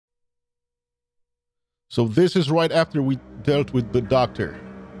So this is right after we dealt with the doctor.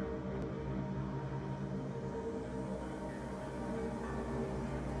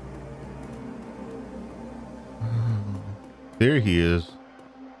 There he is.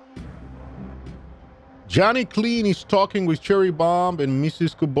 Johnny Clean is talking with Cherry Bomb and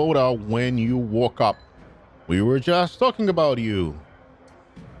Mrs. Kubota when you woke up. We were just talking about you.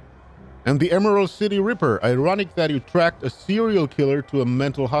 And the Emerald City Ripper. Ironic that you tracked a serial killer to a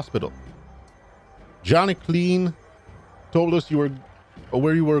mental hospital. Johnny Clean told us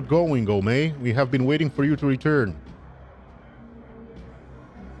where you were going, Omei. We have been waiting for you to return.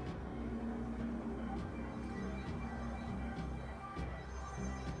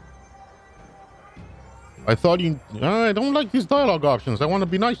 I thought you... I don't like these dialogue options. I want to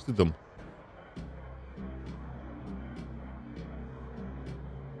be nice to them.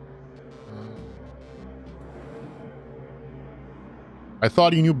 I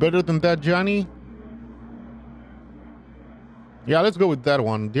thought you knew better than that, Johnny. Yeah, let's go with that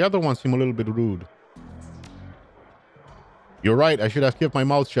one. The other ones seem a little bit rude. You're right. I should have kept my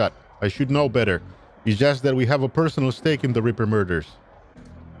mouth shut. I should know better. It's just that we have a personal stake in the Ripper murders.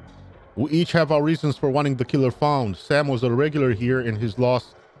 We each have our reasons for wanting the killer found. Sam was a regular here and his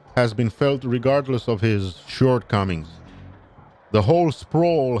loss has been felt regardless of his shortcomings. The whole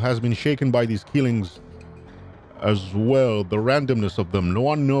sprawl has been shaken by these killings as well, the randomness of them. No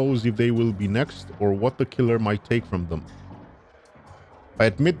one knows if they will be next or what the killer might take from them. I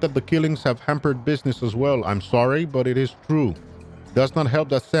admit that the killings have hampered business as well. I'm sorry, but it is true. It does not help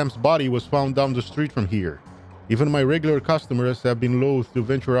that Sam's body was found down the street from here. Even my regular customers have been loath to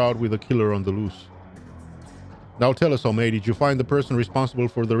venture out with a killer on the loose. Now tell us, Omei, did you find the person responsible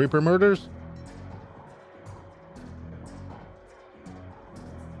for the Ripper murders?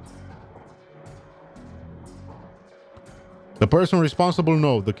 The person responsible,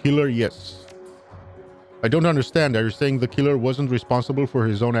 no. The killer, yes. I don't understand. Are you saying the killer wasn't responsible for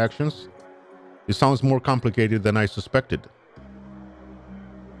his own actions? It sounds more complicated than I suspected.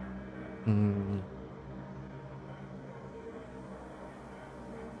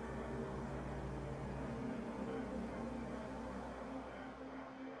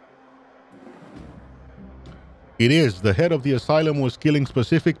 It is. The head of the asylum was killing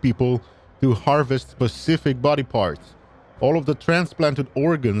specific people to harvest specific body parts. All of the transplanted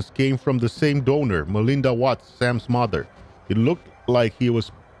organs came from the same donor, Melinda Watts, Sam's mother. It looked like he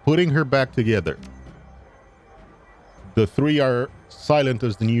was putting her back together. The three are silent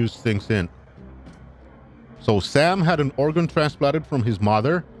as the news sinks in. So Sam had an organ transplanted from his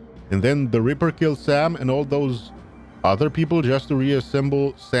mother, and then the Ripper killed Sam and all those other people just to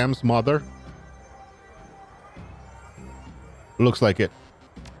reassemble Sam's mother? Looks like it.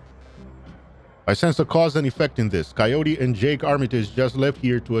 I sense a cause and effect in this. Coyote and Jake Armitage just left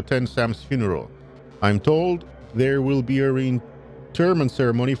here to attend Sam's funeral. I'm told there will be a reinterment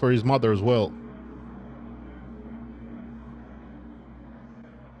ceremony for his mother as well.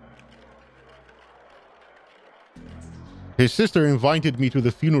 His sister invited me to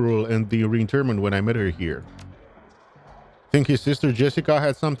the funeral and the reinterment when I met her here. Think his sister Jessica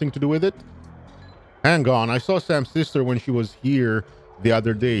had something to do with it? Hang on, I saw Sam's sister when she was here the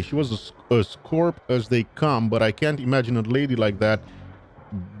other day. She was as corp as they come, but I can't imagine a lady like that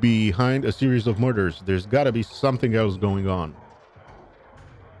behind a series of murders. There's gotta be something else going on.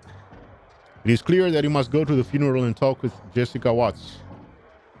 It is clear that you must go to the funeral and talk with Jessica Watts.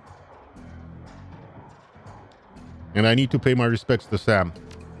 And I need to pay my respects to Sam.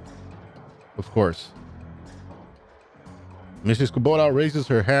 Of course. Mrs. Kubota raises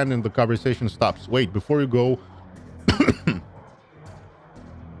her hand and the conversation stops. Wait, before you go...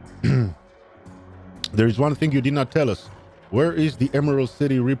 There is one thing you did not tell us. Where is the Emerald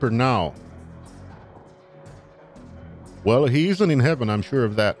City Reaper now? Well, he isn't in heaven, I'm sure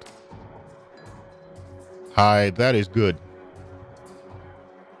of that. Hi, that is good.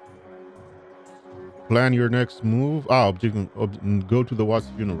 Plan your next move. Go to the Watts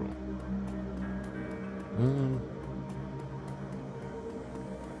funeral.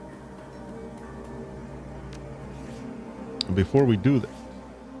 Before we do that.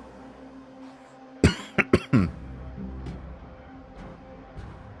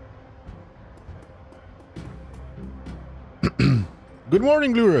 Good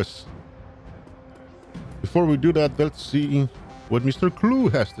morning, Lurus. Before we do that, let's see what Mr. Clue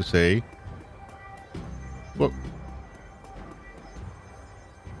has to say. Well,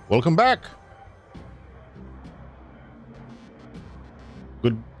 welcome back.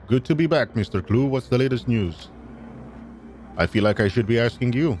 Good to be back, Mr. Clue. What's the latest news? I feel like I should be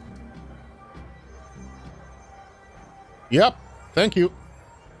asking you. Yep, thank you.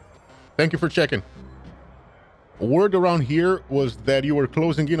 Thank you for checking. Word around here was that you were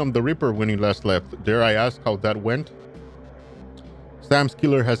closing in on the Ripper when you last left. Dare I ask how that went? Sam's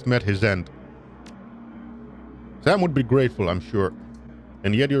killer has met his end. Sam would be grateful, I'm sure.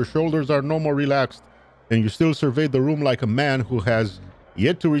 And yet your shoulders are no more relaxed, and you still survey the room like a man who has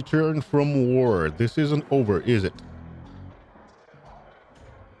yet to return from war. This isn't over, is it?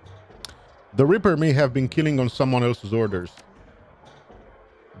 The Ripper may have been killing on someone else's orders.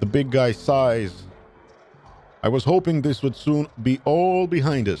 The big guy sighs. I was hoping this would soon be all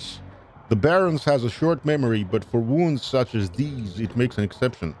behind us. The Barons has a short memory, but for wounds such as these, it makes an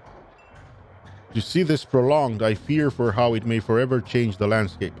exception. To see this prolonged, I fear for how it may forever change the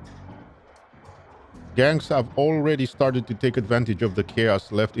landscape. Gangs have already started to take advantage of the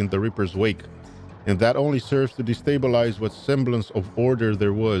chaos left in the Ripper's wake, and that only serves to destabilize what semblance of order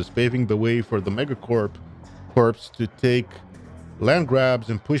there was, paving the way for the megacorps to take land grabs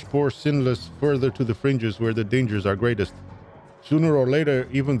and push poor Sinless further to the fringes where the dangers are greatest. Sooner or later,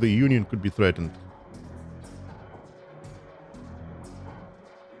 even the Union could be threatened.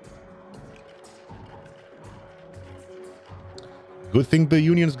 Good thing the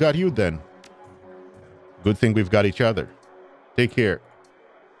Union's got you then. Good thing we've got each other. Take care.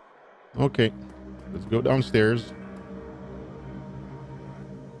 Okay, let's go downstairs.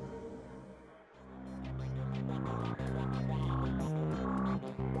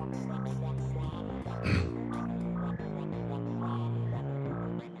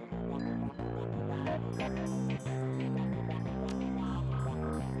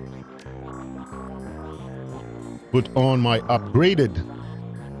 Put on my upgraded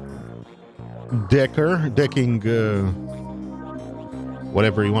decking,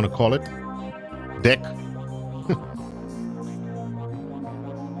 whatever you want to call it, deck.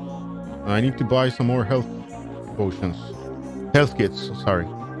 I need to buy some more health potions, health kits, sorry.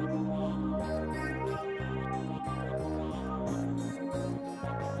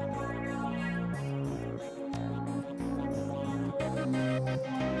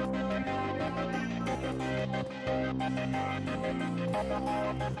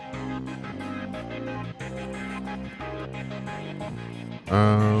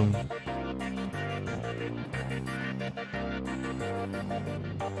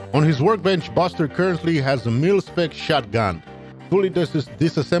 On his workbench, Buster currently has a mil-spec shotgun, fully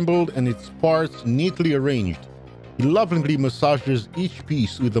disassembled and its parts neatly arranged. He lovingly massages each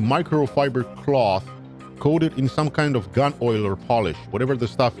piece with a microfiber cloth coated in some kind of gun oil or polish. Whatever the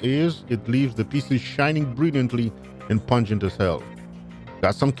stuff is, it leaves the pieces shining brilliantly and pungent as hell.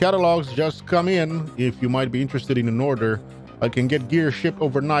 Got some catalogs just come in. If you might be interested in an order, I can get gear shipped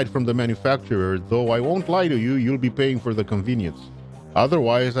overnight from the manufacturer, though I won't lie to you, you'll be paying for the convenience.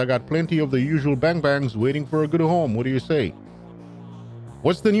 Otherwise, I got plenty of the usual bang-bangs waiting for a good home. What do you say?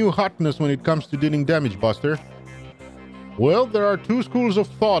 What's the new hotness when it comes to dealing damage, Buster? Well, there are two schools of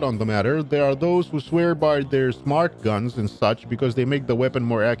thought on the matter. There are those who swear by their smart guns and such because they make the weapon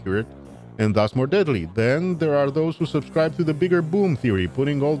more accurate and thus more deadly. Then there are those who subscribe to the bigger boom theory,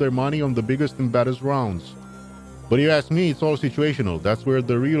 putting all their money on the biggest and baddest rounds. But you ask me, it's all situational. That's where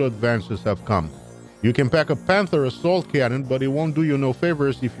the real advances have come. You can pack a Panther assault cannon, but it won't do you no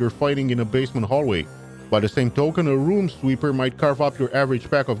favors if you're fighting in a basement hallway. By the same token, a room sweeper might carve up your average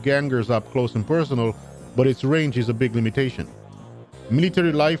pack of gangers up close and personal, but its range is a big limitation.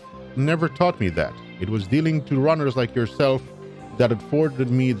 Military life never taught me that. It was dealing to runners like yourself that afforded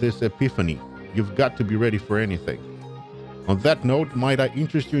me this epiphany. You've got to be ready for anything. On that note, might I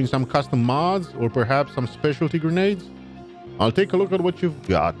interest you in some custom mods or perhaps some specialty grenades? I'll take a look at what you've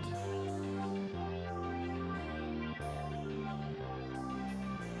got.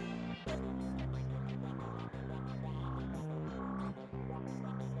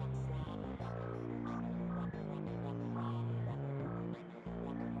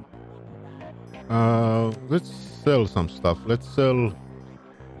 Let's sell some stuff. Let's sell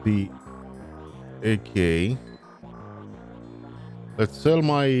the AK. Let's sell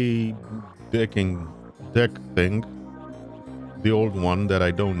my deck thing, the old one that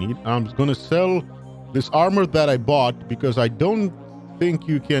I don't need. I'm gonna sell this armor that I bought because I don't think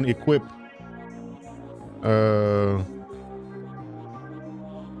you can equip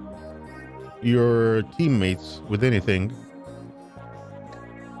your teammates with anything.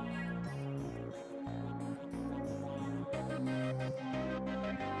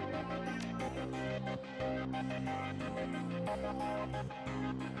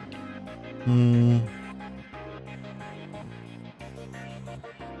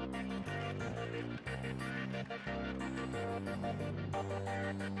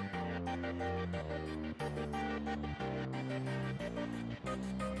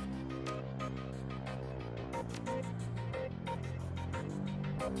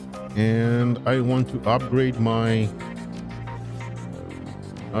 And I want to upgrade my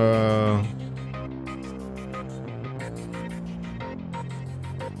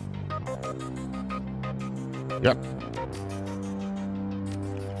yep.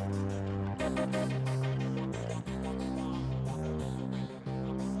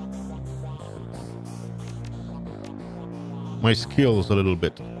 My skills a little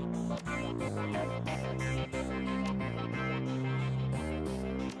bit.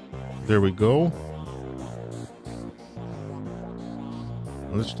 There we go.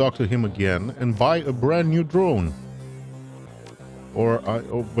 Let's talk to him again and buy a brand new drone.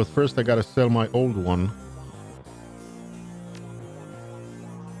 But first I gotta sell my old one.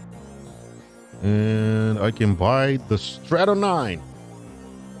 And I can buy the Strato 9.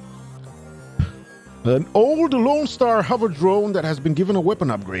 An old Lone Star hover drone that has been given a weapon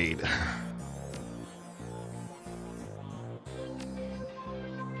upgrade.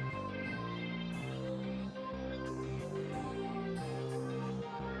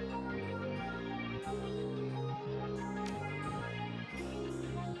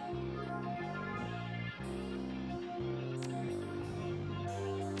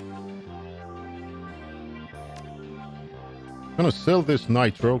 I'm gonna sell this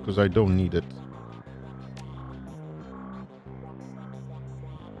nitro because I don't need it.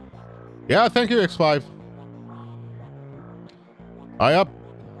 Yeah, thank you, X5.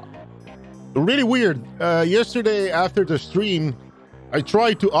 Really weird. Yesterday after the stream, I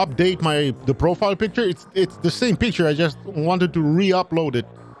tried to update the profile picture. It's the same picture. I just wanted to re-upload it,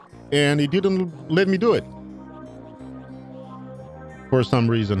 and it didn't let me do it for some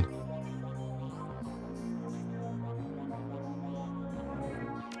reason.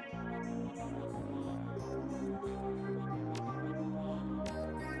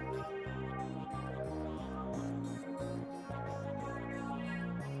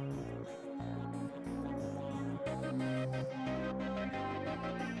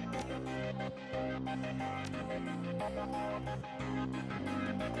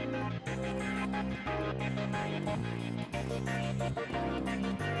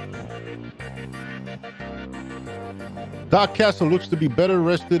 Doc Castle looks to be better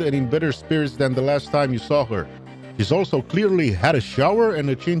rested and in better spirits than the last time you saw her. She's also clearly had a shower and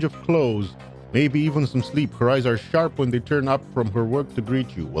a change of clothes, maybe even some sleep. Her eyes are sharp when they turn up from her work to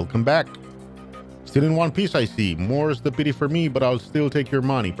greet you. Welcome back. Still in one piece, I see. More's the pity for me, but I'll still take your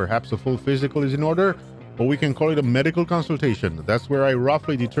money. Perhaps a full physical is in order, or we can call it a medical consultation. That's where I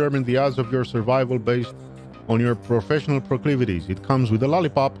roughly determine the odds of your survival based on your professional proclivities. It comes with a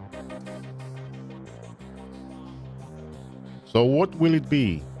lollipop. So what will it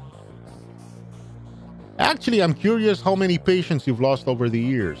be? Actually, I'm curious how many patients you've lost over the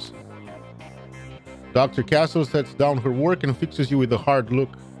years. Dr. Castle sets down her work and fixes you with a hard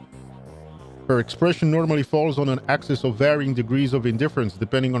look. Her expression normally falls on an axis of varying degrees of indifference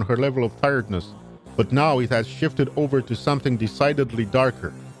depending on her level of tiredness, but now it has shifted over to something decidedly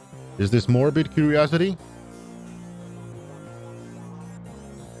darker. Is this morbid curiosity?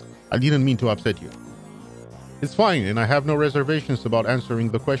 I didn't mean to upset you. It's fine, and I have no reservations about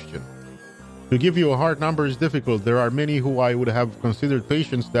answering the question. To give you a hard number is difficult. There are many who I would have considered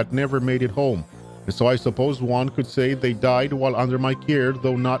patients that never made it home, and so I suppose one could say they died while under my care,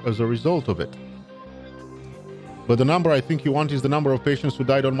 though not as a result of it. But the number I think you want is the number of patients who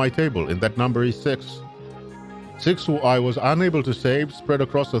died on my table, and that number is 6. 6 who I was unable to save, spread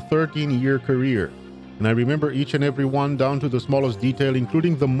across a 13-year career. And I remember each and every one down to the smallest detail,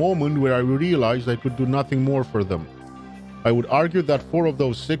 including the moment where I realized I could do nothing more for them. I would argue that 4 of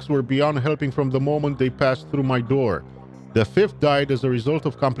those 6 were beyond helping from the moment they passed through my door. The 5th died as a result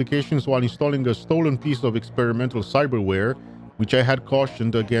of complications while installing a stolen piece of experimental cyberware, which I had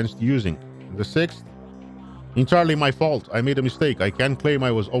cautioned against using. The 6th? Entirely my fault. I made a mistake. I can't claim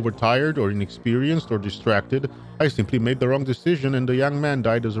I was overtired or inexperienced or distracted. I simply made the wrong decision and the young man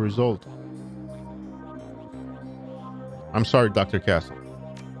died as a result. I'm sorry, Dr. Castle.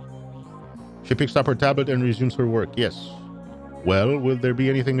 She picks up her tablet and resumes her work. Yes. Well, will there be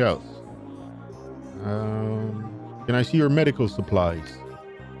anything else? Can I see your medical supplies?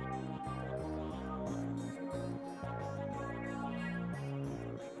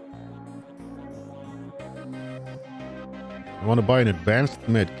 I want to buy an advanced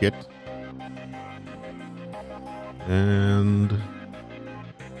med kit. And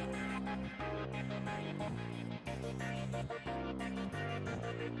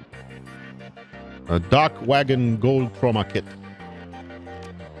a Dock Wagon Gold Trauma Kit.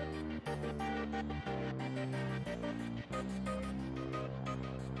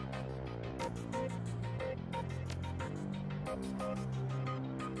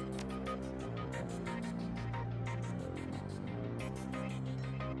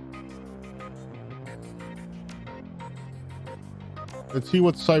 Let's see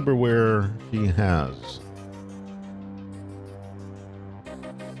what cyberware he has.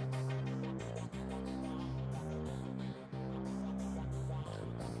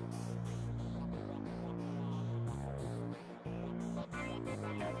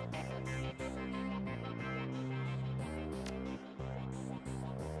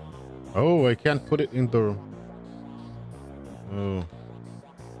 Oh, I can't put it in the... Oh.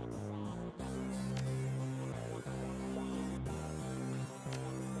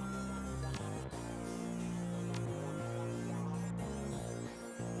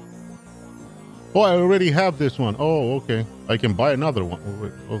 Oh, I already have this one. Oh, okay. I can buy another one. Oh,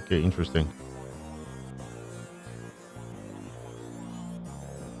 wait. Okay, interesting.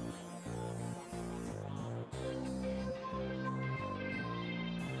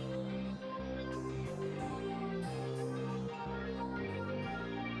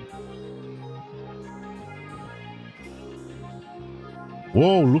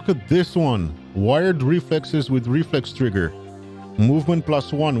 Whoa, look at this one. Wired reflexes with reflex trigger. Movement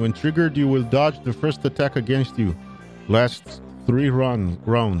 +1. When triggered, you will dodge the first attack against you. Lasts 3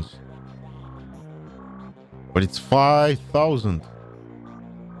 rounds. But it's 5,000.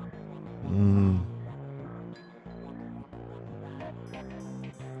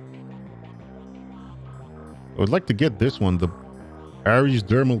 I would like to get this one. The Ares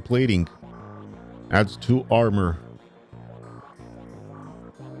Dermal Plating. Adds 2 armor.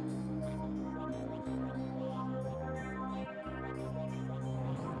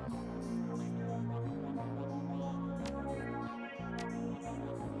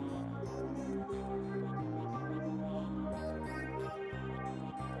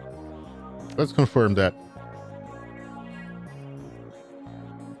 Let's confirm that.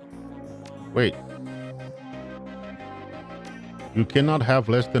 Wait. You cannot have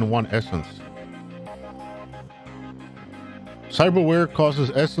less than 1 essence. Cyberware causes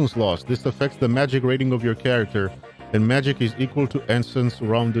essence loss. This affects the magic rating of your character, and magic is equal to essence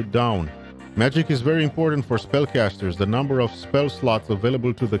rounded down. Magic is very important for spellcasters. The number of spell slots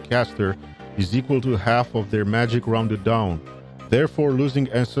available to the caster is equal to half of their magic rounded down. Therefore, losing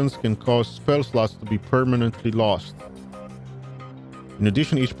essence can cause spell slots to be permanently lost. In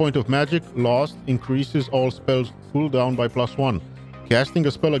addition, each point of magic lost increases all spells cooldown by +1. Casting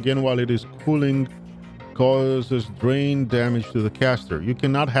a spell again while it is cooling causes drain damage to the caster. You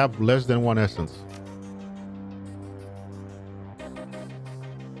cannot have less than 1 essence.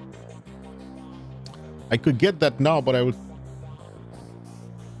 I could get that now, but I would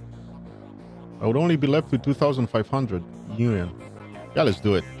only be left with 2,500 yuan. Yeah, let's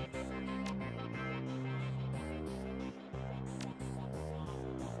do it.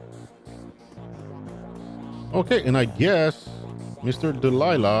 Okay, and I guess Mr.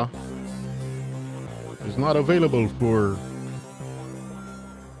 Delilah is not available for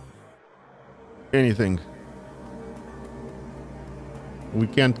anything. We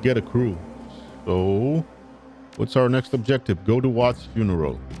can't get a crew. So, what's our next objective? Go to Watt's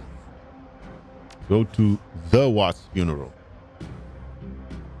funeral. Go to the Watt's funeral.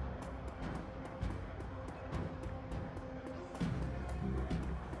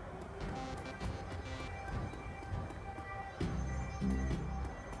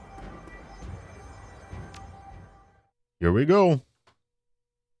 Here we go.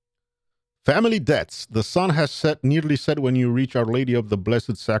 Family debts. The sun has nearly set when you reach Our Lady of the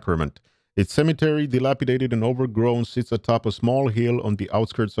Blessed Sacrament. Its cemetery, dilapidated and overgrown, sits atop a small hill on the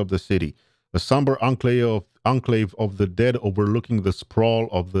outskirts of the city, a somber enclave of the dead overlooking the sprawl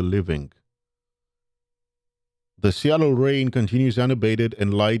of the living. The Seattle rain continues unabated,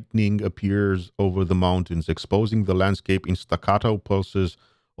 and lightning appears over the mountains, exposing the landscape in staccato pulses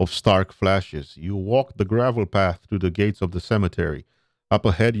of stark flashes. You walk the gravel path to the gates of the cemetery. Up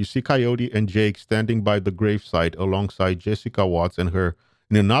ahead, you see Coyote and Jake standing by the gravesite alongside Jessica Watts and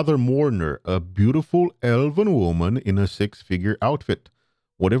another mourner, a beautiful elven woman in a 6-figure outfit.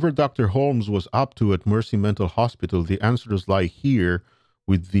 Whatever Dr. Holmes was up to at Mercy Mental Hospital, the answers lie here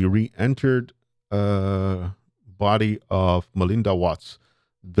with the re-entered body of Melinda Watts,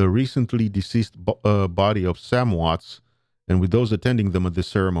 the recently deceased body of Sam Watts, and with those attending them at this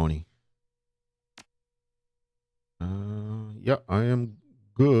ceremony. Yeah, I am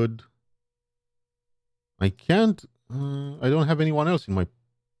good. I can't... I don't have anyone else in my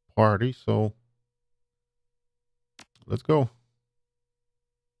party, so... Let's go.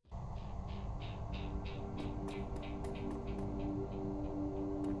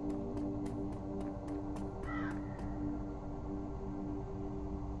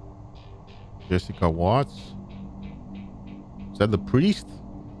 Jessica Watts. Is that the priest?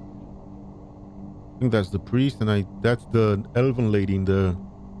 think that's the priest, and that's the elven lady in the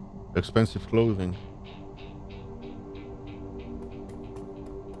expensive clothing.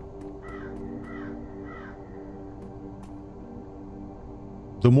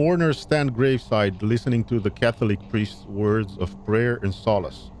 The mourners stand graveside, listening to the Catholic priest's words of prayer and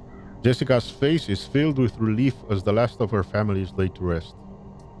solace. Jessica's face is filled with relief as the last of her family is laid to rest.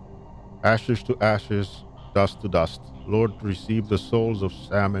 Ashes to ashes, dust to dust. Lord, receive the souls of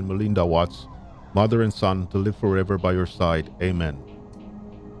Sam and Melinda Watts, mother and son, to live forever by your side. Amen.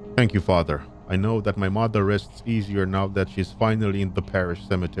 Thank you, Father. I know that my mother rests easier now that she's finally in the parish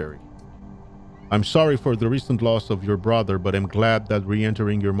cemetery. I'm sorry for the recent loss of your brother, but I'm glad that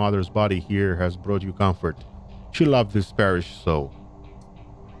re-entering your mother's body here has brought you comfort. She loved this parish so.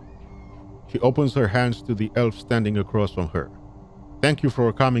 She opens her hands to the elf standing across from her. Thank you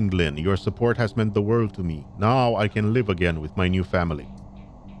for coming, Lynn. Your support has meant the world to me. Now I can live again with my new family.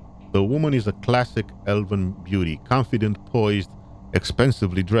 The woman is a classic elven beauty, confident, poised,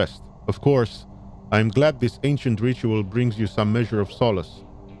 expensively dressed. Of course, I am glad this ancient ritual brings you some measure of solace.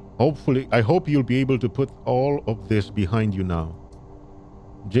 I hope you'll be able to put all of this behind you now.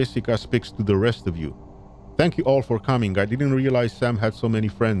 Jessica speaks to the rest of you. Thank you all for coming. I didn't realize Sam had so many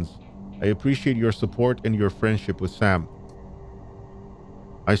friends. I appreciate your support and your friendship with Sam.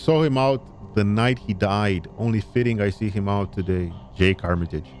 I saw him out the night he died. Only fitting I see him out today. Jake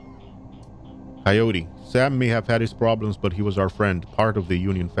Armitage. Coyote. Sam may have had his problems, but he was our friend, part of the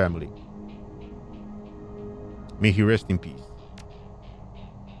Union family. May he rest in peace.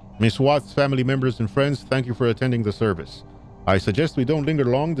 Miss Watts, family members and friends, thank you for attending the service. I suggest we don't linger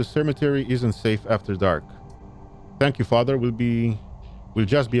long. The cemetery isn't safe after dark. Thank you, Father. We'll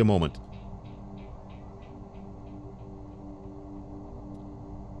just be a moment.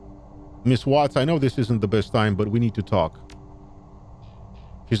 Miss Watts, I know this isn't the best time, but we need to talk.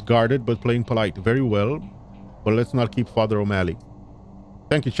 She's guarded but playing polite. Very well, but let's not keep Father O'Malley.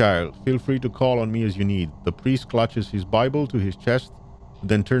 Thank you, child. Feel free to call on me as you need. The priest clutches his Bible to his chest,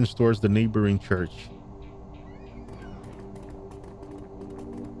 then turns towards the neighboring church.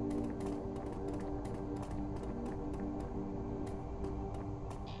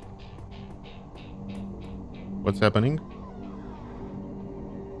 What's happening?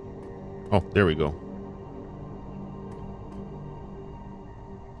 Oh, there we go.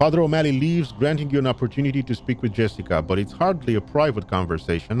 Father O'Malley leaves, granting you an opportunity to speak with Jessica, but it's hardly a private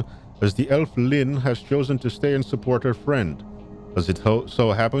conversation, as the elf Lynn has chosen to stay and support her friend. As it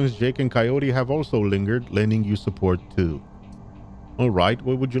so happens, Jake and Coyote have also lingered, lending you support too. All right,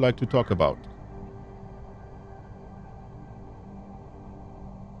 what would you like to talk about?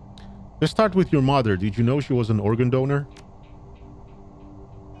 Let's start with your mother. Did you know she was an organ donor?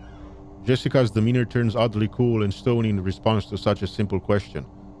 Jessica's demeanor turns oddly cool and stony in response to such a simple question.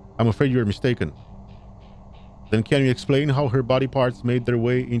 I'm afraid you're mistaken. Then can you explain how her body parts made their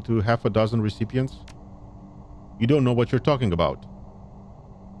way into half a dozen recipients? You don't know what you're talking about.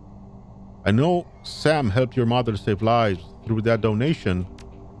 I know Sam helped your mother save lives through that donation.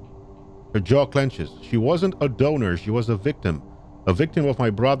 Her jaw clenches. She wasn't a donor, she was a victim. A victim of my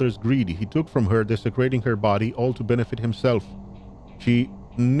brother's greed. He took from her, desecrating her body, all to benefit himself. She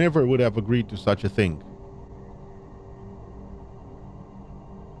never would have agreed to such a thing.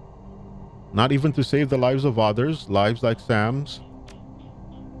 Not even to save the lives of others, lives like Sam's.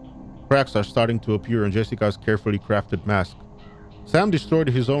 Cracks are starting to appear on Jessica's carefully crafted mask. Sam destroyed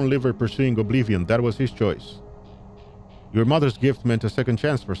his own liver pursuing oblivion. That was his choice. Your mother's gift meant a second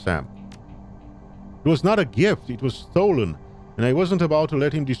chance for Sam. It was not a gift, it was stolen, and I wasn't about to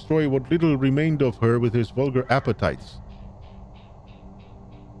let him destroy what little remained of her with his vulgar appetites.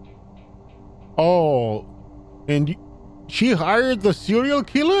 Oh, and she hired the serial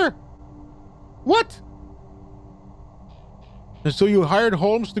killer? What? And so you hired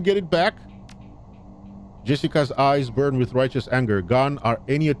Holmes to get it back? Jessica's eyes burn with righteous anger. Gone are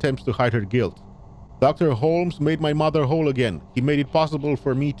any attempts to hide her guilt. Dr. Holmes made my mother whole again. He made it possible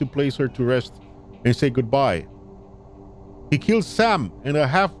for me to place her to rest and say goodbye. He killed Sam and a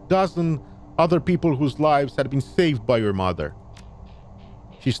half dozen other people whose lives had been saved by your mother.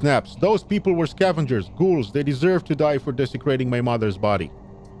 She snaps. Those people were scavengers, ghouls. They deserved to die for desecrating my mother's body.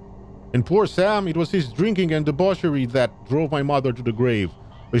 And poor Sam, it was his drinking and debauchery that drove my mother to the grave,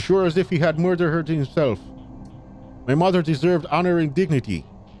 as sure as if he had murdered her himself. My mother deserved honor and dignity.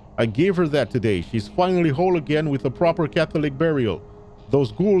 I gave her that today. She's finally whole again with a proper Catholic burial.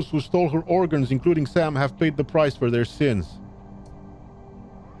 Those ghouls who stole her organs, including Sam, have paid the price for their sins.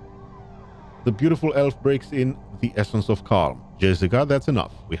 The beautiful elf breaks in the essence of calm. Jessica, that's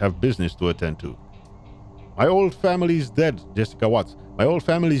enough. We have business to attend to. My old family is dead, Jessica Watts. My old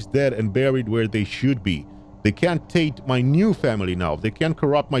family's dead and buried where they should be. They can't taint my new family now. They can't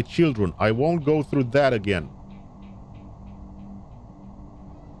corrupt my children. I won't go through that again.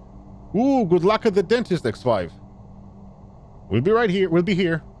 Ooh, good luck at the dentist, X5. We'll be right here. We'll be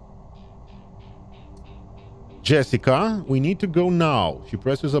here. Jessica, we need to go now. She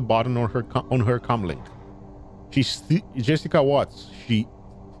presses a button on her comlink. Jessica Watts. She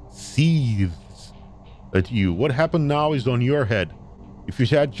seethes at you. What happened now is on your head. If you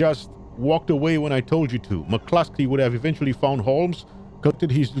had just walked away when I told you to, McCluskey would have eventually found Holmes, collected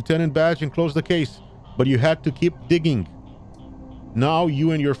his lieutenant badge, and closed the case. But you had to keep digging. Now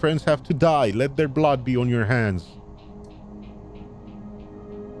you and your friends have to die. Let their blood be on your hands.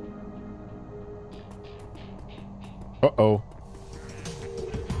 Uh-oh.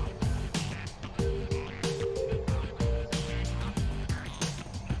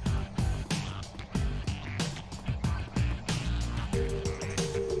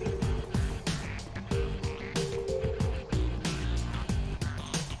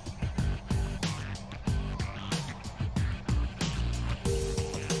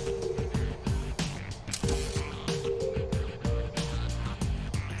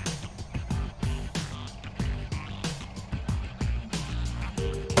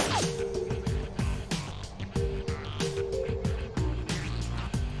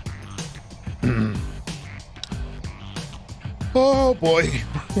 Oh boy,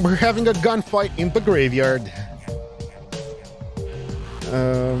 we're having a gunfight in the graveyard.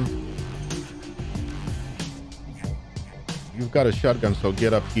 You've got a shotgun, so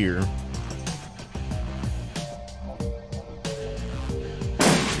get up here.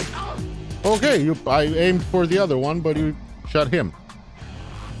 Okay, I aimed for the other one, but you shot him.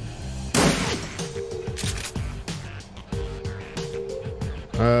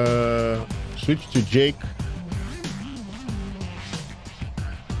 Switch to Jake.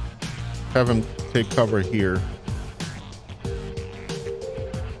 Have him take cover here.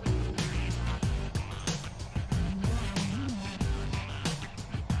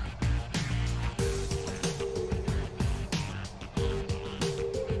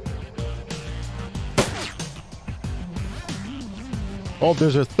 Oh,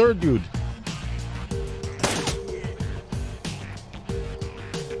 there's a third dude.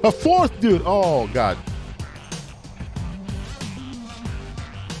 A fourth dude. Oh, God.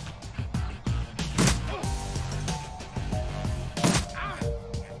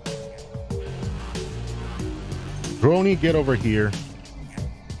 Droney, get over here.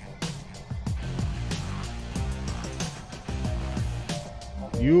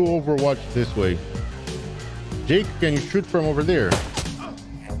 You overwatch this way. Jake, can you shoot from over there?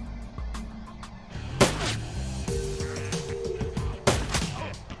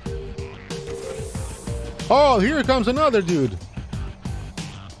 Oh, here comes another dude.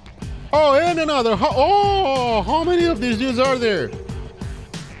 Oh, and another. Oh, how many of these dudes are there?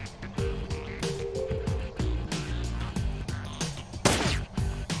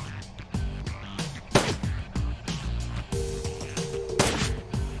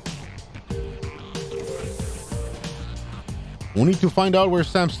 We need to find out where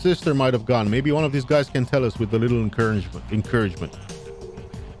Sam's sister might have gone. Maybe one of these guys can tell us with a little encouragement.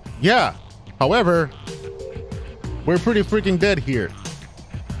 Yeah. However, we're pretty freaking dead here.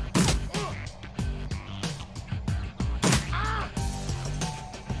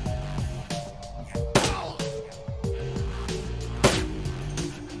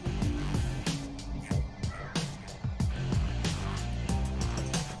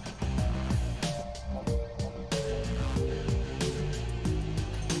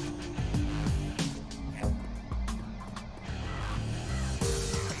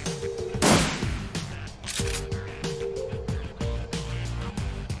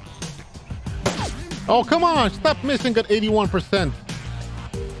 Oh, come on. Stop missing at 81%.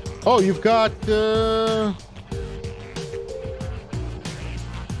 Oh, you've got...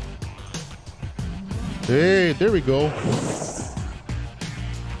 Hey, there we go.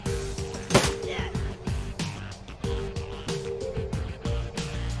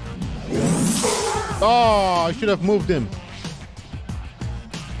 Oh, I should have moved him.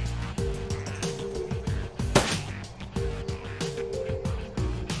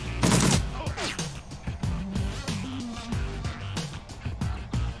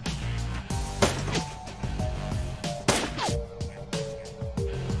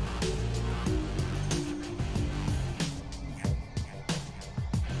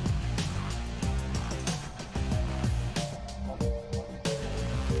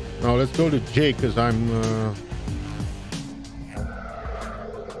 Now let's go to Jake, because I'm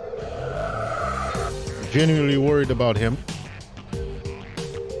genuinely worried about him.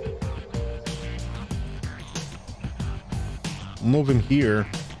 Move him here.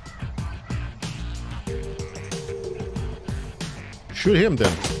 Shoot him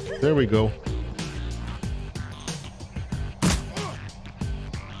then. There we go.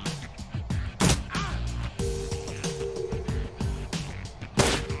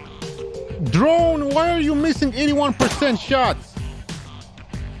 Drone, why are you missing 81% shots?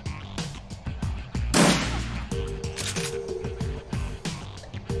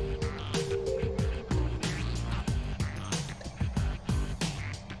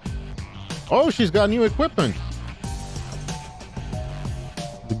 Oh, she's got new equipment.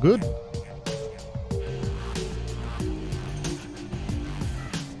 Good.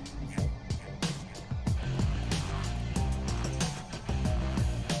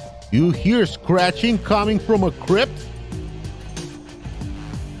 You hear scratching coming from a crypt?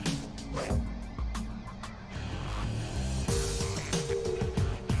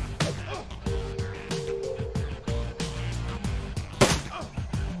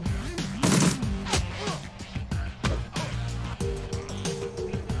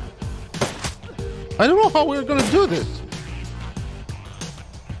 I don't know how we're gonna do this.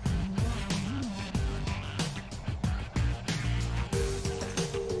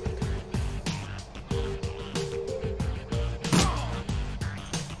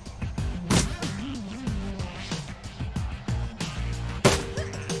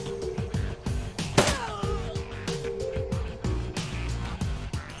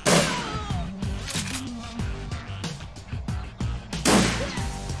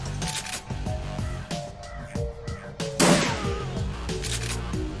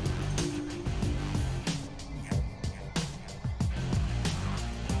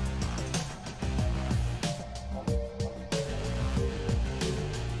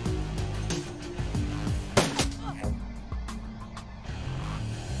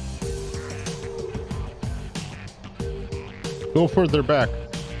 Go further back.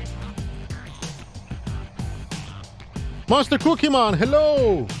 Monster Cookie Man,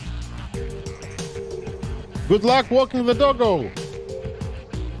 hello! Good luck walking the doggo.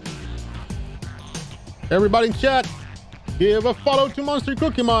 Everybody in chat, give a follow to Monster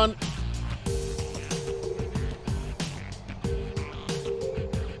Cookie Man.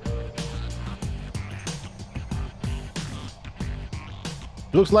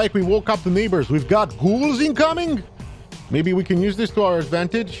 Looks like we woke up the neighbors. We've got ghouls incoming? Maybe we can use this to our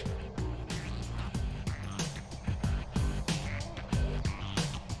advantage.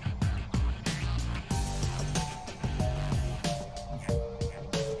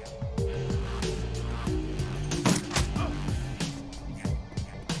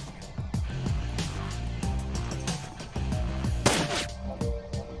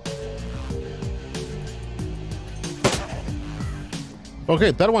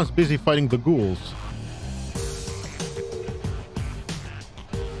 Okay, that one's busy fighting the ghouls.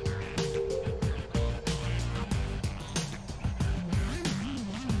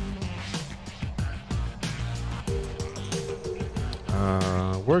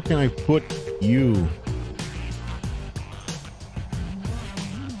 Where can I put you?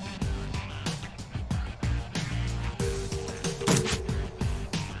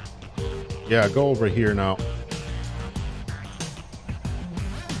 Yeah, go over here now.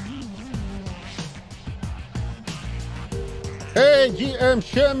 Hey, GM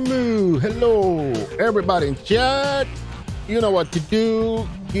Shenmue! Hello, everybody in chat. You know what to do.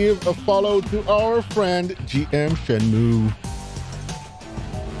 Give a follow to our friend GM Shenmue.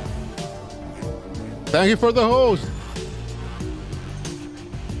 Thank you for the host.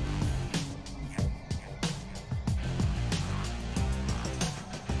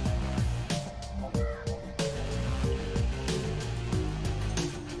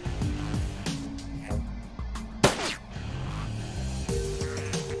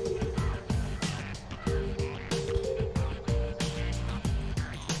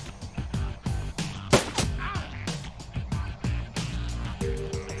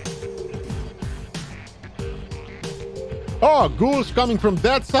 Oh, ghouls coming from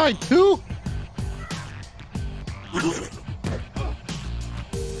that side too?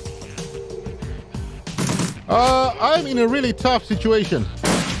 I'm in a really tough situation.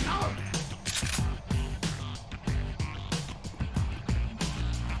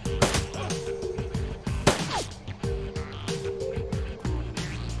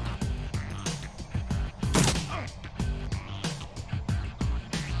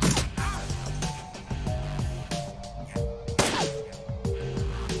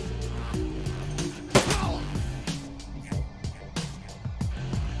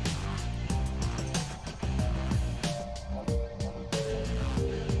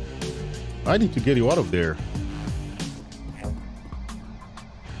 I need to get you out of there.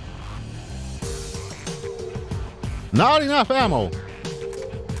 Not enough ammo.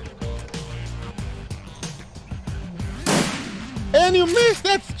 And you missed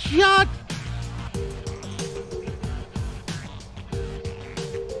that shot.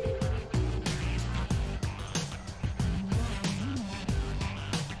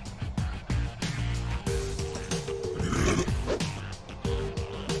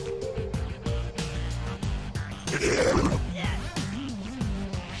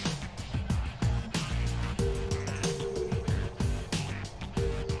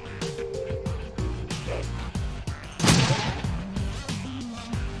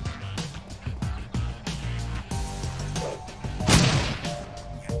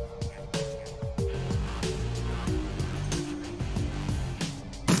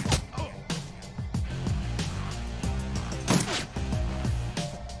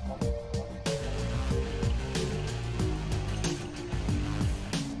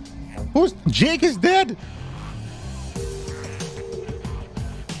 Who's Jake is dead?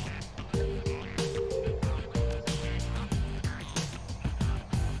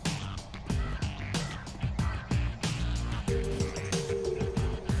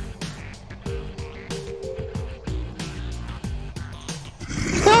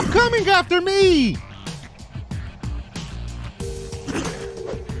 Stop coming after me!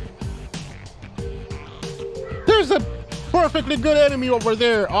 There's a perfectly good enemy over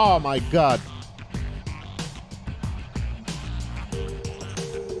there. Oh my god.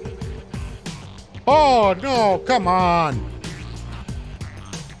 Oh no, come on.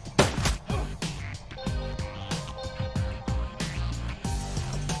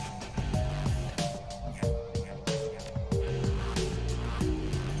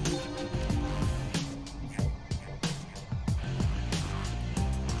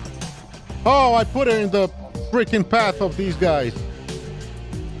 Oh, I put it in the freaking path of these guys.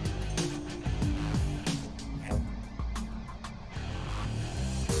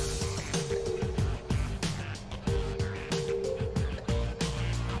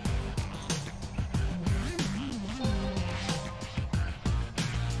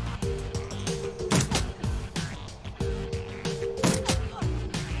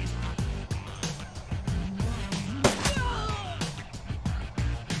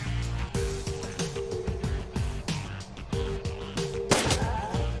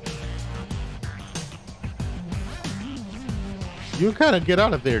 You gotta get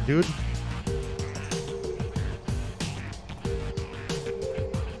out of there, dude.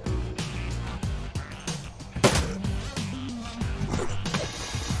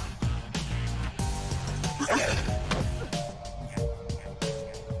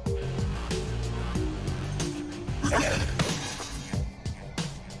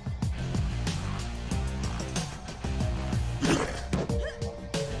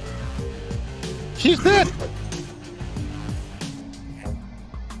 She's dead!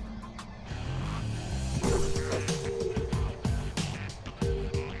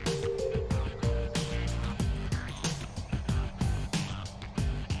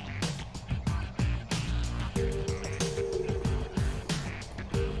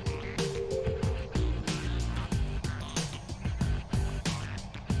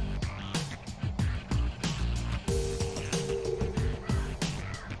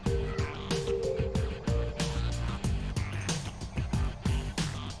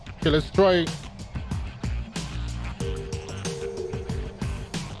 Okay, let's try.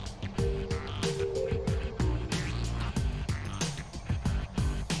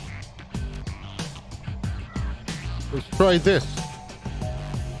 Let's try this.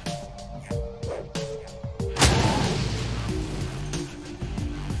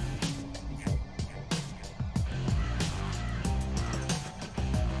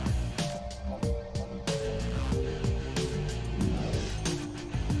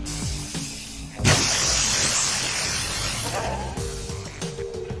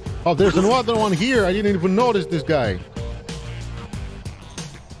 Oh, there's another one here. I didn't even notice this guy.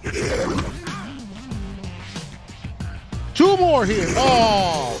 Two more here.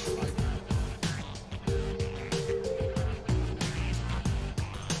 Oh.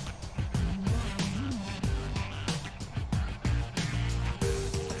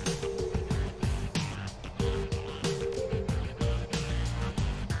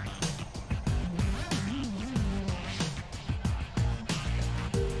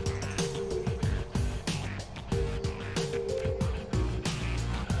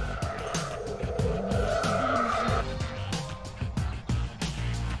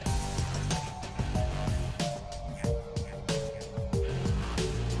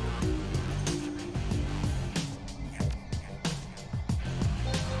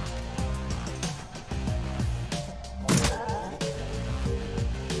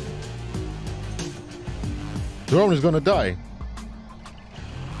 Drone is gonna die.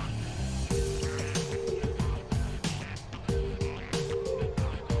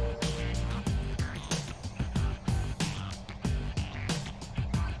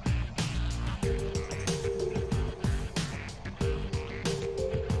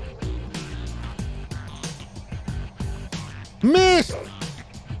 Missed!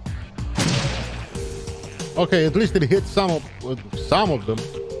 Okay, at least it hit some of them.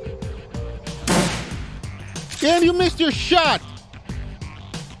 And you missed your shot!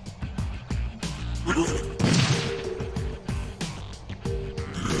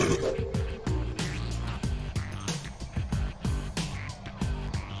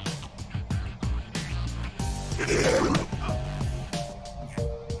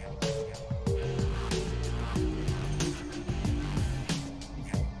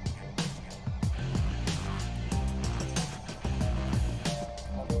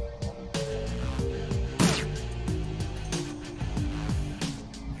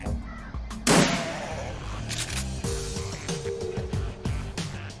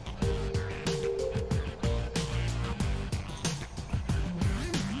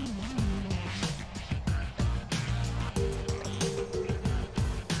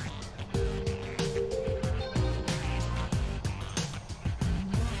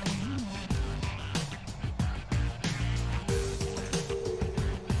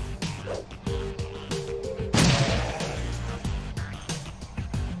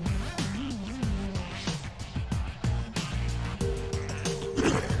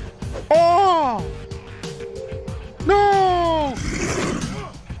 Oh! No!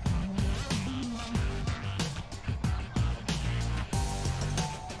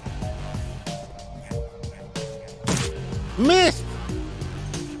 Missed!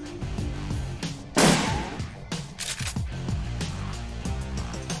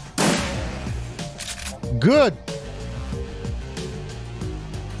 Good!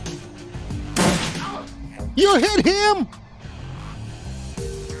 You hit him!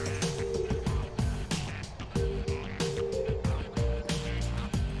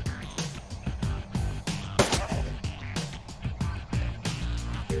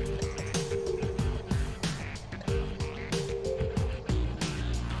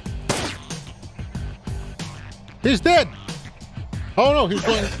 He's dead! Oh no, he's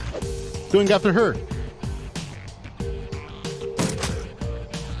going after her.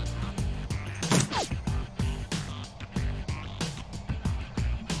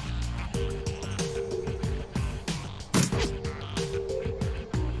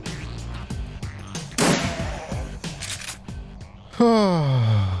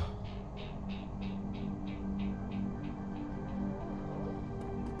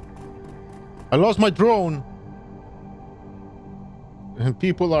 I lost my drone. And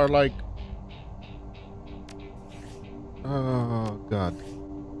people are like, oh God.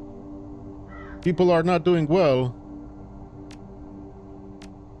 People are not doing well.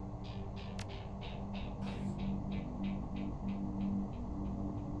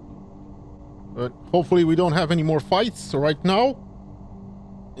 But hopefully we don't have any more fights right now.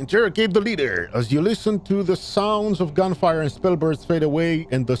 Interrogate the leader. As you listen to the sounds of gunfire and spellbirds fade away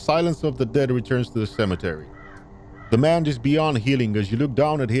and the silence of the dead returns to the cemetery. The man is beyond healing. As you look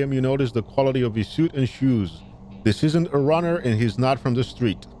down at him, you notice the quality of his suit and shoes. This isn't a runner and he's not from the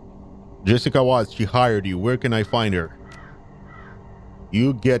street. Jessica Watts, she hired you. Where can I find her?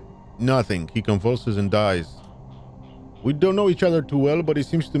 You get nothing. He convulses and dies. We don't know each other too well, but it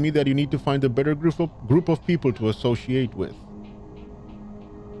seems to me that you need to find a better group of people to associate with.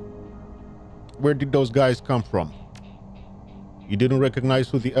 Where did those guys come from? You didn't recognize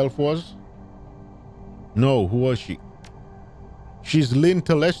who the elf was? No, who was she? She's Lynn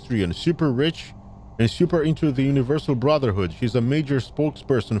Telestrian, super rich and super into the Universal Brotherhood. She's a major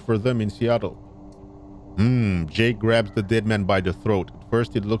spokesperson for them in Seattle. Jake grabs the dead man by the throat. At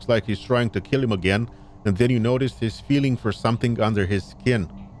first it looks like he's trying to kill him again, and then you notice his feeling for something under his skin.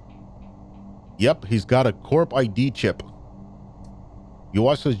 Yep, he's got a Corp ID chip. You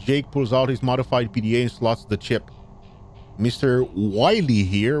watch as Jake pulls out his modified PDA and slots the chip. Mr. Wiley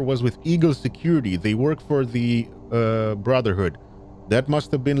here was with Eagle Security. They work for the Brotherhood. That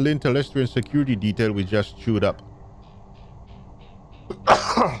must have been Lynn Telestrian's security detail we just chewed up.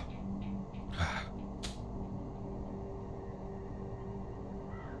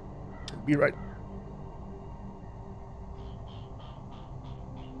 Be right.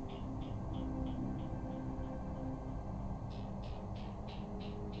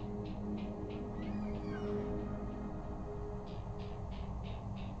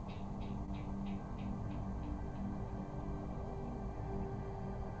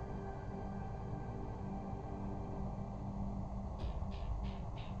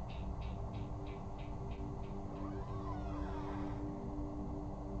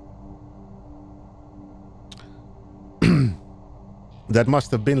 That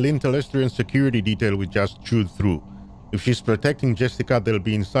must have been Lintelestrian's security detail we just chewed through. If she's protecting Jessica, they'll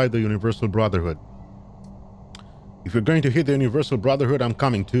be inside the Universal Brotherhood. If you're going to hit the Universal Brotherhood, I'm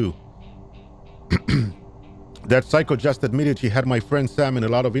coming too. That psycho just admitted she had my friend Sam and a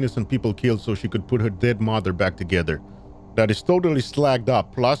lot of innocent people killed so she could put her dead mother back together. That is totally slagged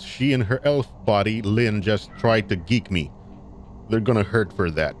up. Plus, she and her elf body, Lynn, just tried to geek me. They're gonna hurt for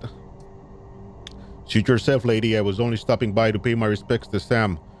that. Suit yourself, lady. I was only stopping by to pay my respects to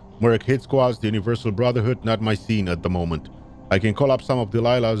Sam. Murek hit squads, the Universal Brotherhood, not my scene at the moment. I can call up some of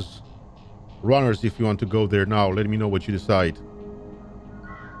Delilah's runners if you want to go there now. Let me know what you decide.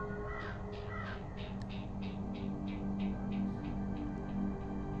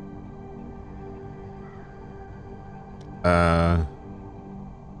 I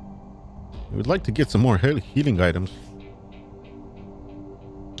would like to get some more healing items.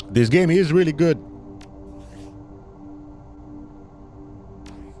 This game is really good.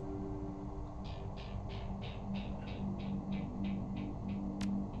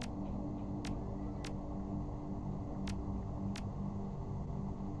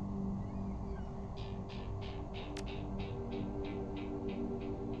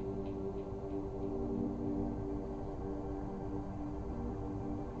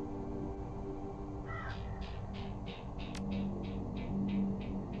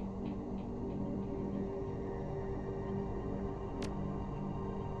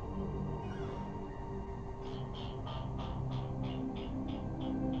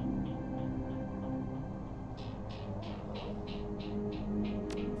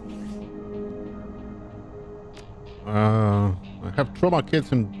 I have trauma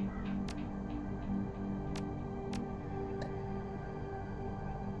kits and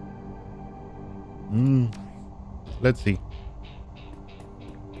let's see.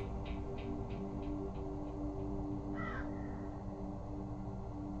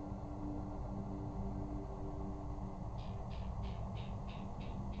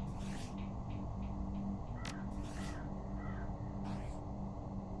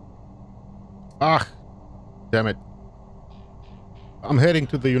 Ah, damn it. I'm heading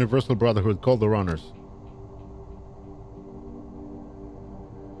to the Universal Brotherhood. Call the runners.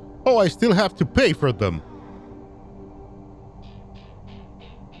 Oh, I still have to pay for them.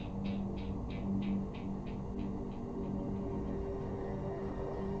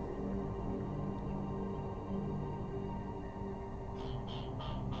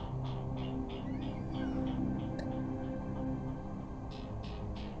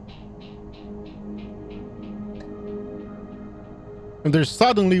 And they're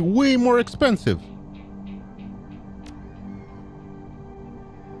suddenly way more expensive.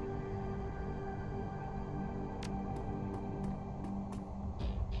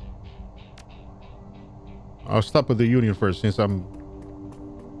 I'll stop at the Union first since I'm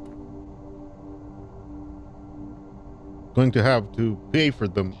going to have to pay for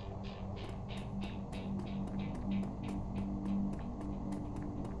them.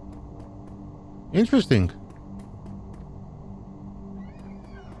 Interesting.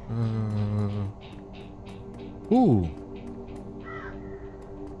 Ooh.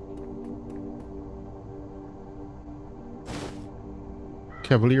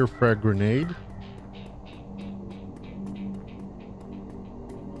 Cavalier frag grenade.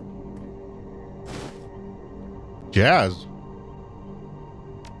 Jazz.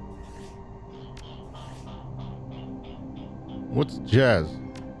 What's jazz?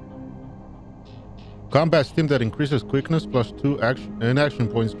 Combat stim that increases quickness +2 action and action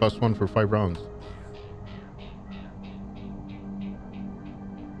points +1 for 5 rounds.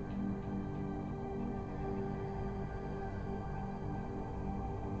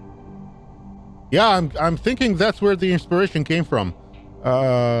 Yeah, I'm thinking that's where the inspiration came from.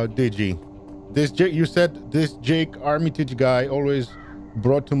 Digi. You said this Jake Armitage guy always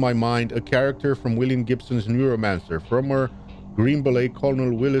brought to my mind a character from William Gibson's Neuromancer, former Green Beret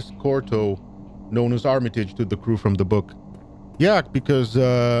Colonel Willis Corto, known as Armitage to the crew from the book. Yeah, because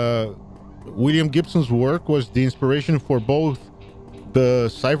William Gibson's work was the inspiration for both the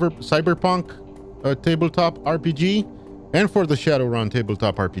cyberpunk tabletop RPG and for the Shadowrun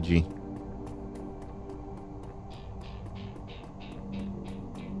tabletop RPG.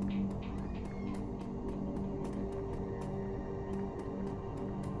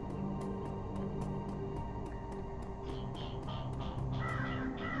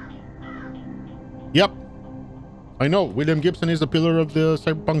 Yep. I know, William Gibson is a pillar of the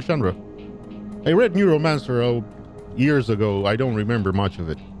cyberpunk genre. I read Neuromancer years ago. I don't remember much of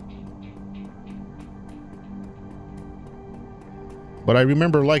it. But I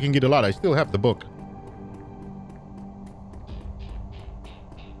remember liking it a lot. I still have the book.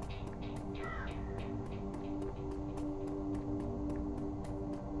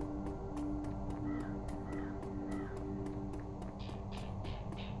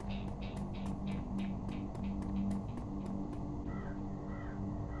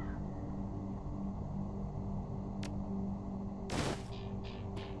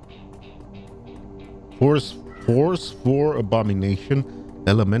 Force 4 abomination.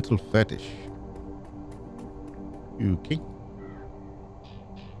 Elemental fetish. Okay.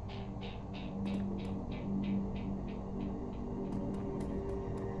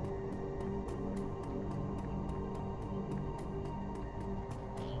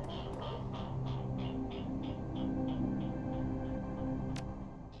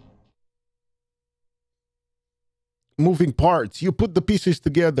 Moving parts. You put the pieces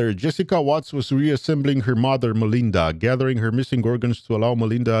together. Jessica Watts was reassembling her mother, Melinda, gathering her missing organs to allow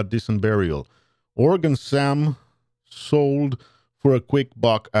Melinda a decent burial. Organs Sam sold for a quick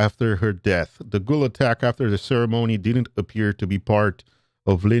buck after her death. The ghoul attack after the ceremony didn't appear to be part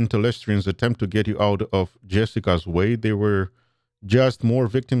of Lynn Telestrian's attempt to get you out of Jessica's way. They were just more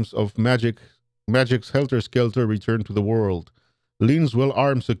victims of magic's helter-skelter return to the world. Lynn's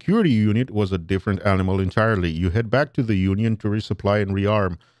well-armed security unit was a different animal entirely. You head back to the Union to resupply and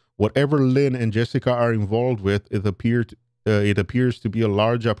rearm. Whatever Lynn and Jessica are involved with, it appears to be a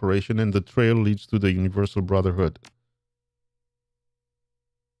large operation, and the trail leads to the Universal Brotherhood.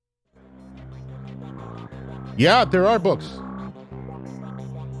 Yeah, there are books.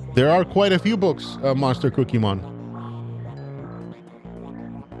 There are quite a few books, Monster Cookie Mon.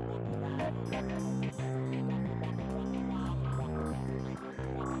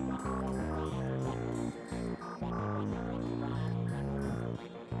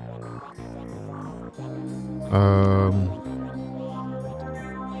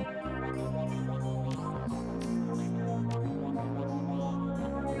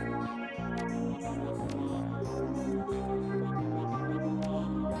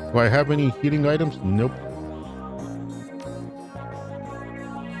 Do I have any healing items? Nope.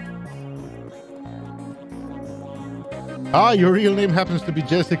 Ah, your real name happens to be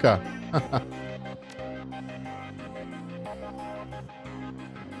Jessica.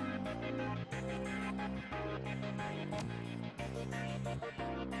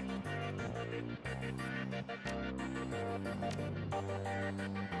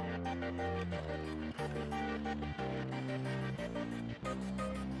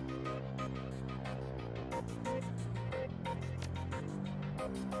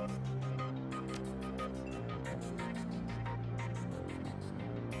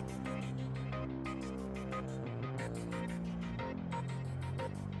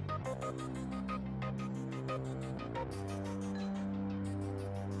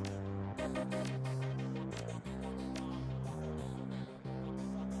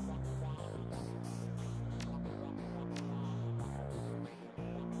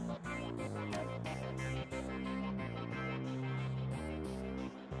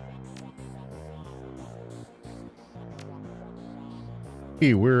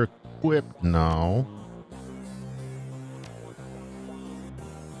 Okay, we're equipped now.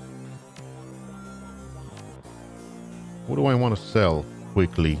 What do I want to sell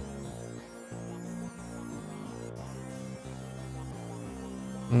quickly?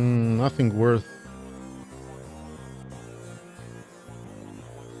 Nothing worth.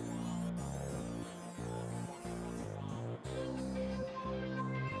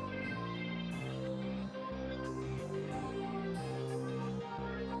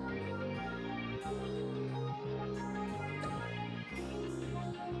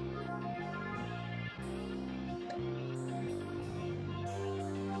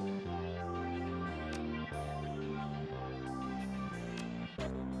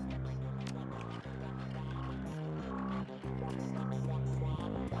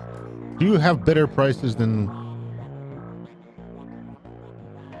 Do you have better prices than...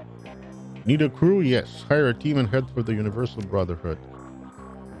 Need a crew? Yes. Hire a team and head for the Universal Brotherhood.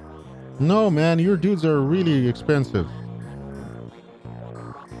 No, man, your dudes are really expensive.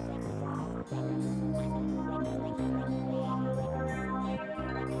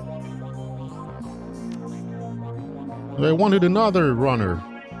 I wanted another runner.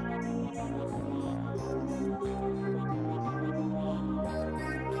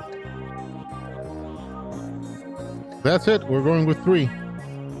 That's it. We're going with 3.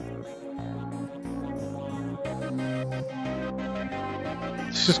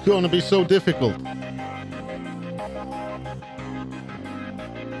 This is going to be so difficult.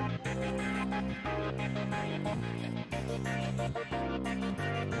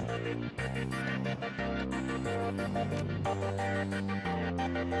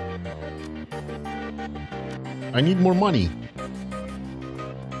 I need more money.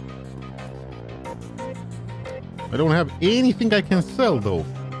 I don't have anything I can sell, though.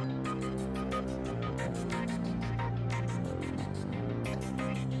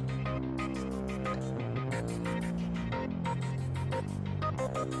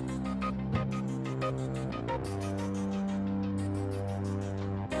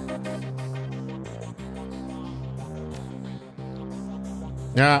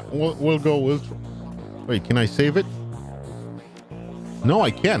 Yeah, we'll go. Wait, can I save it? No,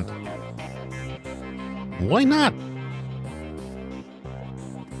 I can't. Why not?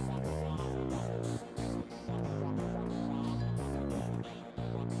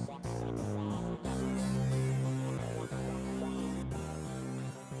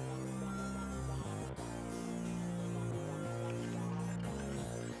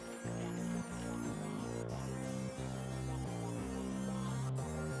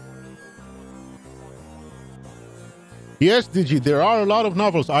 Yes, Digi, there are a lot of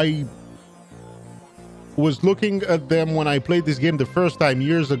novels. I was looking at them when I played this game the first time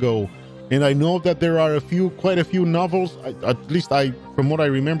years ago, and I know that there are quite a few novels, at least from what I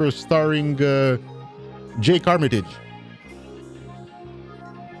remember, starring Jake Armitage.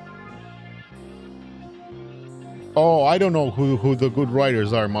 Oh, I don't know who the good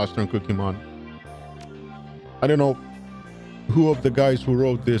writers are, Master and Cookie-mon. I don't know who of the guys who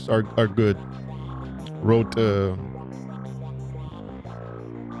wrote this are good. Wrote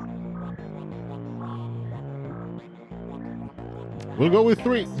we'll go with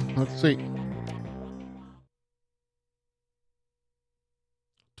 3. Let's see.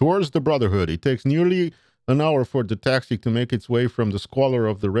 Towards the Brotherhood. It takes nearly an hour for the taxi to make its way from the squalor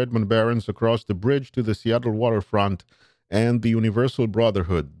of the Redmond Barrens across the bridge to the Seattle waterfront and the Universal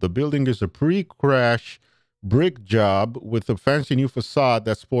Brotherhood. The building is a pre-crash brick job with a fancy new facade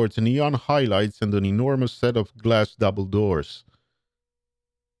that sports neon highlights and an enormous set of glass double doors.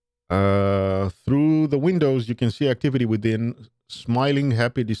 Through the windows, you can see activity within. Smiling,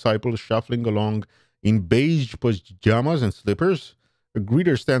 happy disciples shuffling along in beige pajamas and slippers. A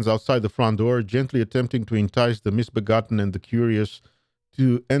greeter stands outside the front door, gently attempting to entice the misbegotten and the curious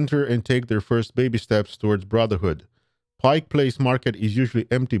to enter and take their first baby steps towards brotherhood. Pike Place Market is usually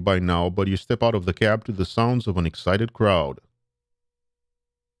empty by now, but you step out of the cab to the sounds of an excited crowd.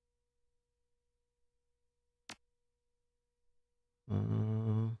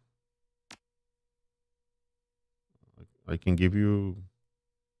 I can give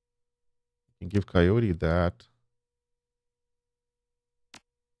Coyote that.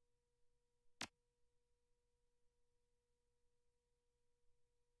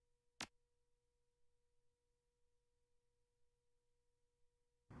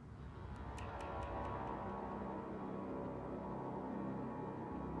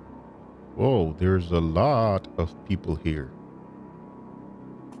 Whoa, there's a lot of people here.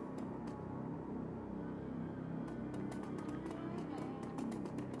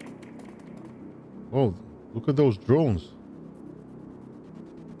 Oh, look at those drones.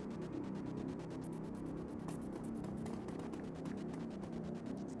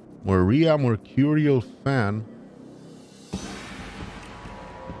 Maria Mercurial Fan.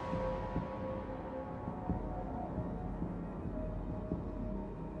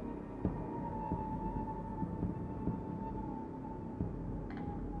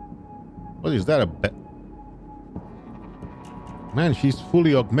 What is that? Man, she's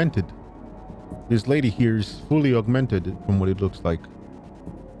fully augmented. This lady here is fully augmented from what it looks like.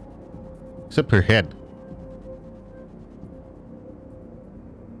 Except her head.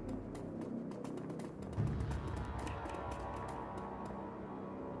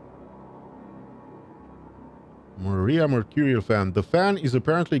 Maria Mercurial Fan. The fan is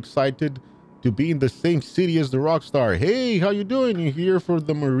apparently excited to be in the same city as the rock star. Hey, how you doing? You here for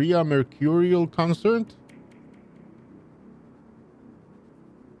the Maria Mercurial concert?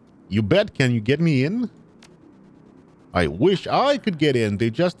 You bet. Can you get me in? I wish I could get in. They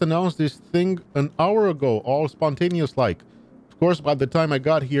just announced this thing an hour ago, all spontaneous like. Of course, by the time I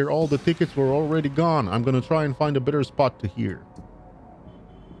got here, all the tickets were already gone. I'm gonna try and find a better spot to hear.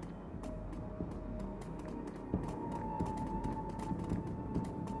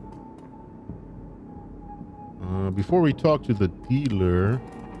 Before we talk to the dealer...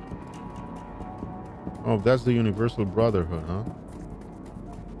 Oh, that's the Universal Brotherhood, huh?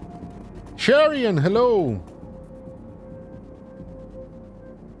 Sharian, hello!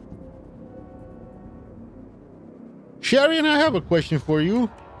 Sharian, I have a question for you.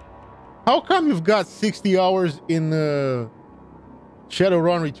 How come you've got 60 hours in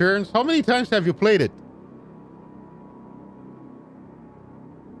Shadowrun Returns? How many times have you played it?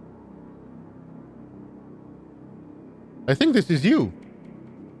 I think this is you.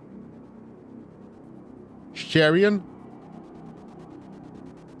 Sharian?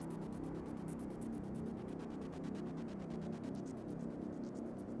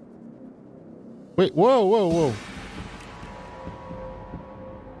 Wait, whoa, whoa, whoa.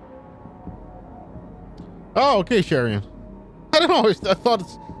 Oh, okay, Sharian. I don't know, I thought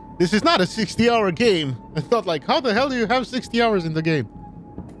this is not a 60-hour game. I thought, like, how the hell do you have 60 hours in the game?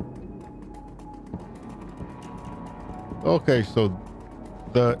 Okay, so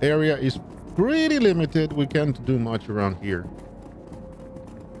the area is pretty limited. We can't do much around here.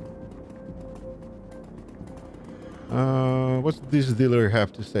 What's this dealer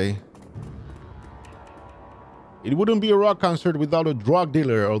have to say? It wouldn't be a rock concert without a drug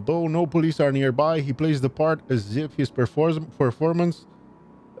dealer. Although no police are nearby, he plays the part as if his performance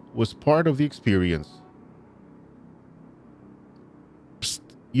was part of the experience. Psst.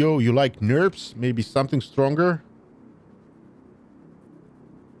 Yo, you like nerps? Maybe something stronger?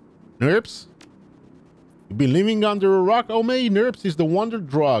 Nerps? You've been living under a rock? Oh, may nerps is the wonder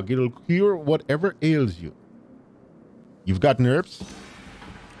drug. It'll cure whatever ails you. You've got nerps?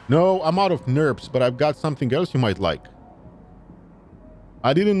 No, I'm out of nerps, but I've got something else you might like.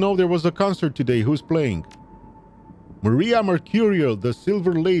 I didn't know there was a concert today. Who's playing? Maria Mercurial, the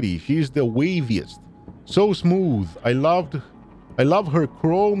Silver Lady. She's the waviest. So smooth. I love her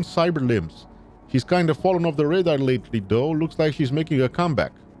chrome cyber limbs. She's kind of fallen off the radar lately, though. Looks like she's making a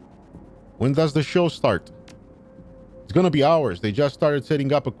comeback. When does the show start? It's gonna be hours. They just started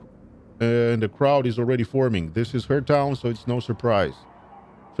setting up and the crowd is already forming. This is her town, so it's no surprise.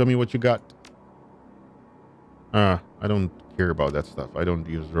 Show me what you got. I don't care about that stuff. I don't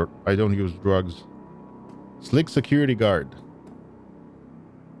use drugs. Slick security guard.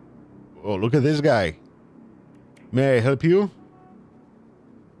 Oh, look at this guy. May I help you?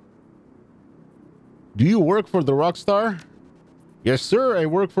 Do you work for the rock star? Yes, sir. I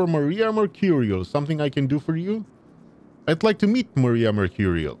work for Maria Mercurial. Something I can do for you? I'd like to meet Maria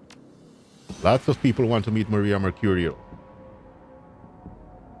Mercurial. Lots of people want to meet Maria Mercurial.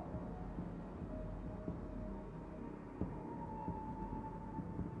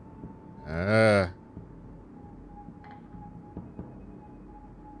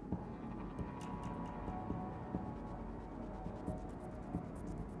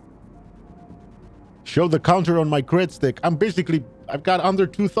 Show the counter on my cred stick. I've got under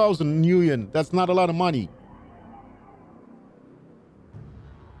 2,000 Nguyen. That's not a lot of money.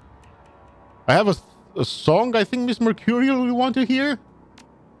 I have a song I think Miss Mercurial will want to hear.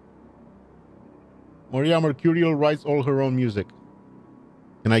 Maria Mercurial writes all her own music.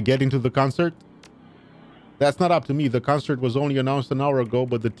 Can I get into the concert? That's not up to me. The concert was only announced an hour ago,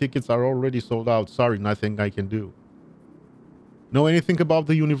 but the tickets are already sold out. Sorry, nothing I can do. Know anything about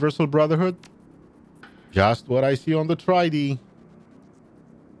the Universal Brotherhood? Just what I see on the Tridey.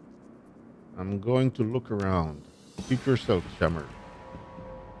 I'm going to look around. Keep yourself, Shimmer.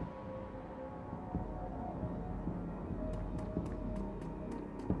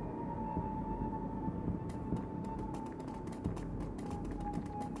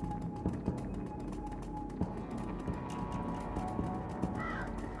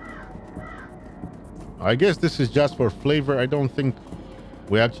 I guess this is just for flavor. I don't think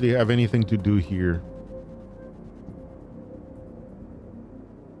we actually have anything to do here.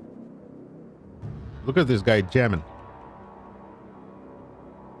 Look at this guy jamming.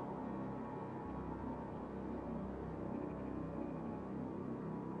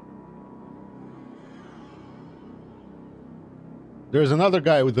 There's another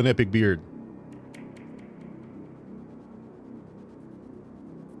guy with an epic beard.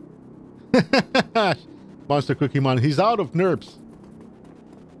 Monster Cookie Man, he's out of nerps.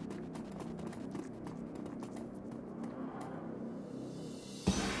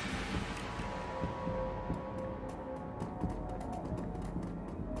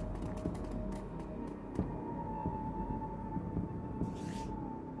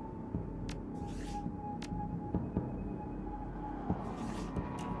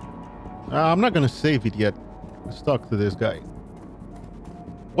 I'm not gonna save it yet. Let's talk to this guy.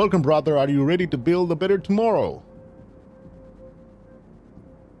 Welcome, brother. Are you ready to build a better tomorrow?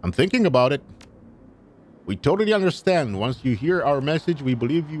 I'm thinking about it. We totally understand. Once you hear our message, we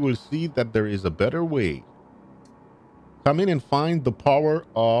believe you will see that there is a better way. Come in and find the power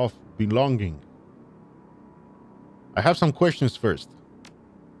of belonging. I have some questions first.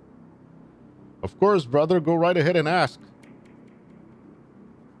 Of course, brother. Go right ahead and ask.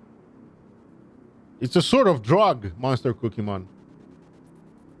 It's a sort of drug, Monster Cookie Man.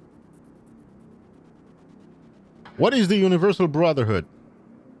 What is the Universal Brotherhood?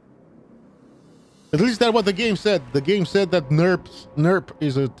 At least that's what the game said. The game said that nerp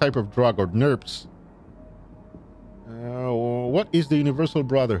is a type of drug, or nerps. What is the Universal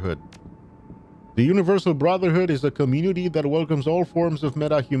Brotherhood? The Universal Brotherhood is a community that welcomes all forms of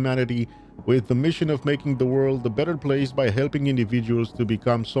meta-humanity with the mission of making the world a better place by helping individuals to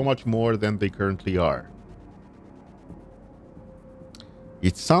become so much more than they currently are.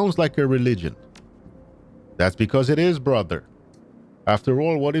 It sounds like a religion. That's because it is, brother. After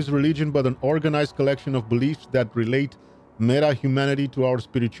all, what is religion but an organized collection of beliefs that relate meta-humanity to our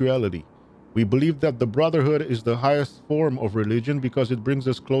spirituality. We believe that the Brotherhood is the highest form of religion because it brings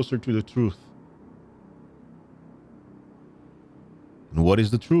us closer to the truth. And what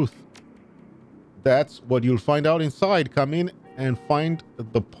is the truth? That's what you'll find out inside. Come in and find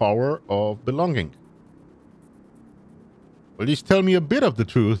the power of belonging. Well, just tell me a bit of the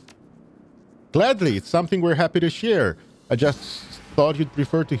truth. Gladly, it's something we're happy to share. I just thought you'd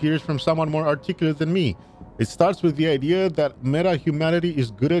prefer to hear it from someone more articulate than me. It starts with the idea that meta-humanity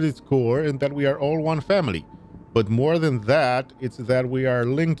is good at its core and that we are all one family. But more than that, it's that we are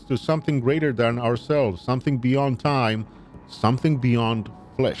linked to something greater than ourselves, something beyond time, something beyond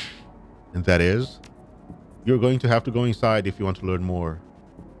flesh. And that is, you're going to have to go inside if you want to learn more.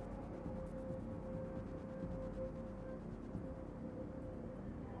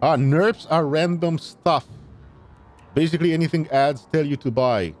 Nerfs are random stuff. Basically anything ads tell you to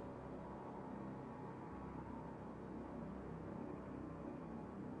buy.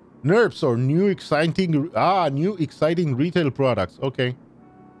 Nerfs or new exciting retail products. Okay.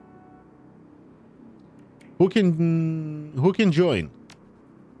 Who can join?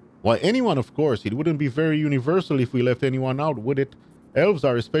 Why, anyone, of course. It wouldn't be very universal if we left anyone out, would it? Elves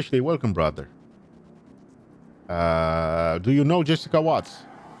are especially welcome, brother. Do you know Jessica Watts?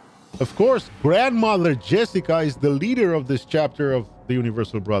 Of course, Grandmother Jessica is the leader of this chapter of the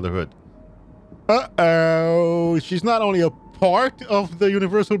Universal Brotherhood. Uh-oh. She's not only a part of the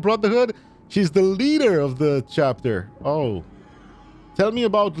Universal Brotherhood, she's the leader of the chapter. Oh. Tell me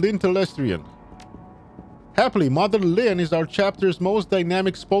about Lynn Telestrian. Happily, Mother Lynn is our chapter's most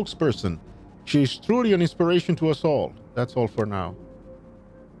dynamic spokesperson. She is truly an inspiration to us all. That's all for now.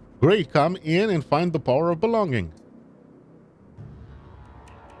 Great, come in and find the power of belonging.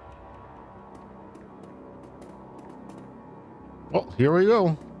 Well, here we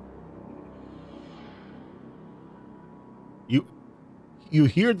go. You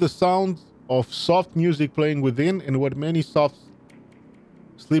hear the sound of soft music playing within and what many soft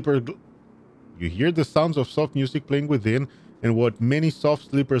sleepers... You hear the sounds of soft music playing within and what many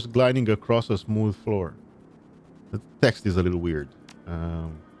soft sleepers gliding across a smooth floor. The text is a little weird.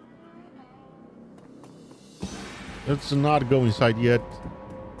 Let's not go inside yet.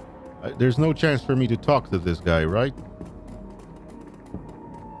 There's no chance for me to talk to this guy, right?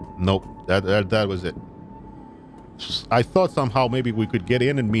 Nope, that was it. I thought somehow maybe we could get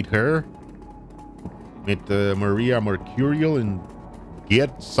in and meet her. Meet Maria Mercurial and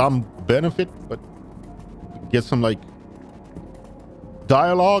get some benefit, but get some like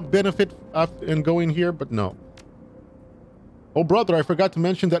dialogue benefit and go in here, but no. Oh brother, I forgot to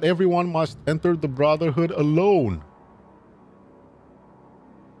mention that everyone must enter the Brotherhood alone.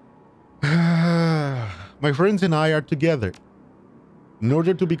 My friends and I are together. In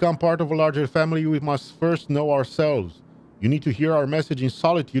order to become part of a larger family, we must first know ourselves. You need to hear our message in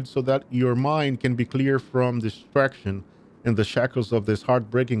solitude so that your mind can be clear from distraction and the shackles of this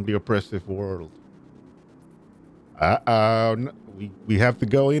heartbreakingly oppressive world. We have to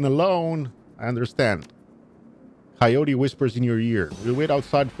go in alone. I understand. Coyote whispers in your ear. We'll wait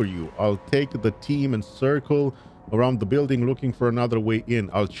outside for you. I'll take the team and circle around the building looking for another way in.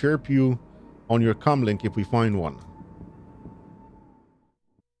 I'll chirp you on your comlink if we find one.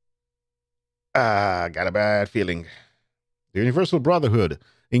 Got a bad feeling. The Universal Brotherhood.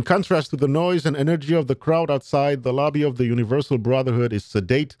 In contrast to the noise and energy of the crowd outside, the lobby of the Universal Brotherhood is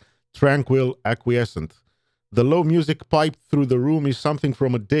sedate, tranquil, acquiescent. The low music piped through the room is something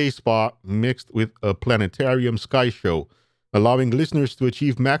from a day spa mixed with a planetarium sky show, allowing listeners to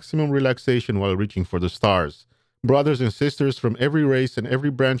achieve maximum relaxation while reaching for the stars. Brothers and sisters from every race and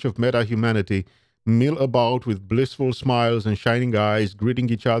every branch of meta-humanity mill about with blissful smiles and shining eyes, greeting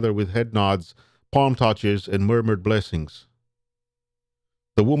each other with head nods, palm touches, and murmured blessings.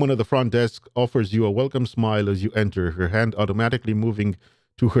 The woman at the front desk offers you a welcome smile as you enter, her hand automatically moving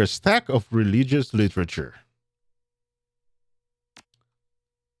to her stack of religious literature.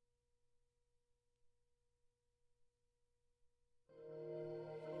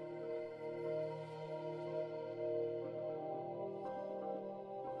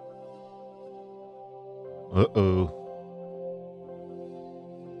 Uh-oh.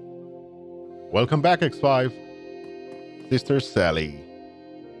 Welcome back, X5. Sister Sally.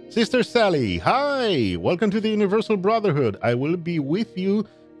 Sister Sally, hi! Welcome to the Universal Brotherhood. I will be with you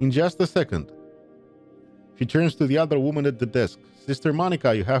in just a second. She turns to the other woman at the desk. Sister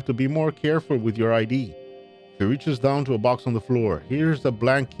Monica, you have to be more careful with your ID. She reaches down to a box on the floor. Here's a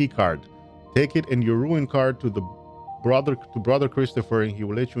blank key card. Take it and your ruin card to Brother Christopher, and he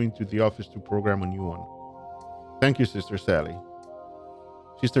will let you into the office to program a new one. Thank you, Sister Sally.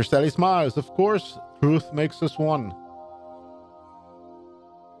 Sister Sally smiles. Of course, truth makes us one.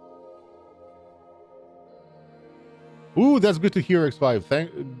 Ooh, that's good to hear,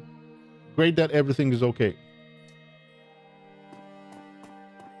 X5. Great that everything is okay.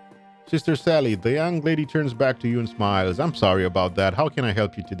 Sister Sally, the young lady turns back to you and smiles. I'm sorry about that. How can I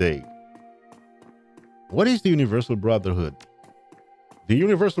help you today? What is the Universal Brotherhood? The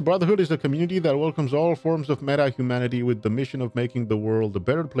Universal Brotherhood is a community that welcomes all forms of meta-humanity with the mission of making the world a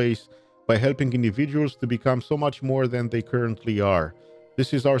better place by helping individuals to become so much more than they currently are.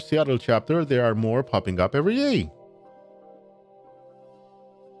 This is our Seattle chapter. There are more popping up every day.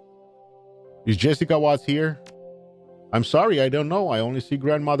 Is Jessica Watts here? I'm sorry, I don't know. I only see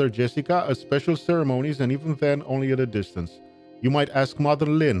Grandmother Jessica at special ceremonies, and even then, only at a distance. You might ask Mother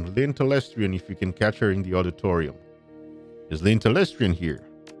Lynn Telestrian, if you can catch her in the auditorium. Is Lynn Telestrian here?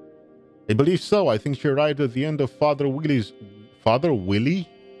 I believe so. I think she arrived at the end of Father Willie's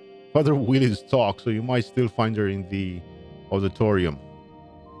talk, so you might still find her in the auditorium.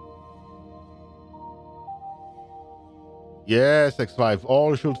 Yes, X5.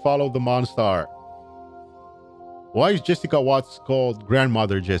 All should follow the Monstar. Why is Jessica Watts called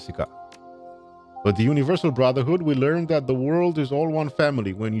Grandmother Jessica? But the Universal Brotherhood, we learn that the world is all one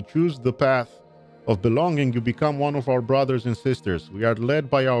family. When you choose the path of belonging, you become one of our brothers and sisters. We are led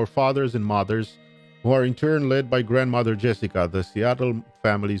by our fathers and mothers, who are in turn led by Grandmother Jessica, the Seattle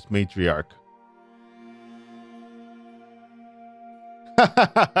family's matriarch.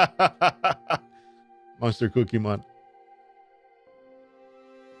 Monster Cookie Man.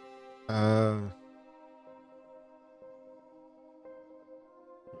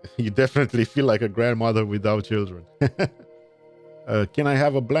 You definitely feel like a grandmother without children. Can I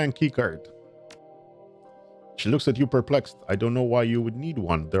have a blank key card? She looks at you perplexed. I don't know why you would need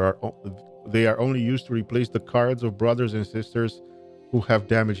one. They are only used to replace the cards of brothers and sisters who have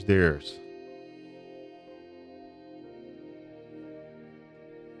damaged theirs.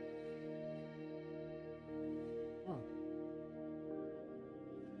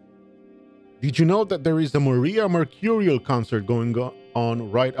 Did you know that there is a Maria Mercurial concert going on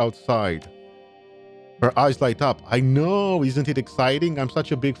right outside? Her eyes light up. I know, isn't it exciting? I'm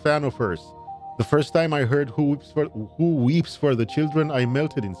such a big fan of hers. The first time I heard Who Weeps for the Children, I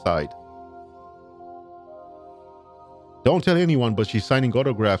melted inside. Don't tell anyone, but she's signing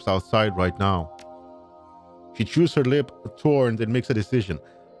autographs outside right now. She chews her lip, torn, and makes a decision.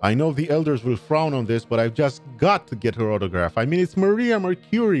 I know the elders will frown on this, but I've just got to get her autograph. I mean, it's Maria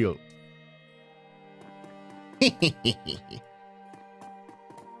Mercurial.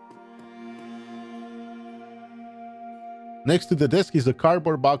 Next to the desk is a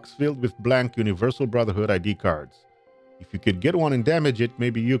cardboard box filled with blank Universal Brotherhood ID cards. If you could get one and damage it,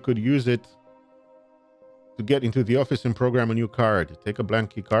 maybe you could use it to get into the office and program a new card. Take a blank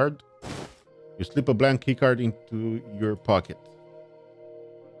key card. You slip a blank key card into your pocket.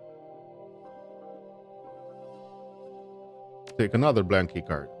 Take another blank key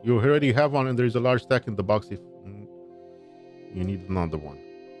card. You already have one, and there's a large stack in the box if you need another one.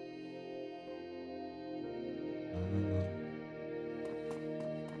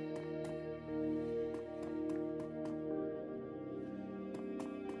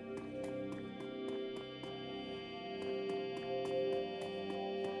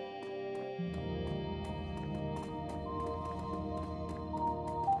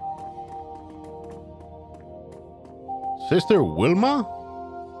 Sister Wilma?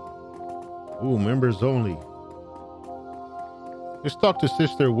 Ooh, members only. Let's talk to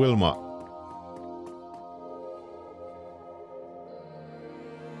Sister Wilma.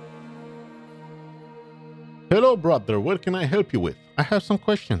 Hello, brother. What can I help you with? I have some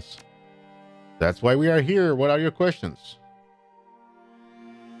questions. That's why we are here. What are your questions?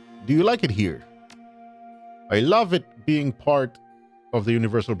 Do you like it here? I love it being part of the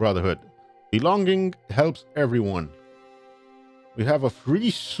Universal Brotherhood. Belonging helps everyone. We have a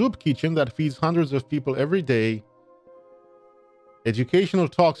free soup kitchen that feeds hundreds of people every day, educational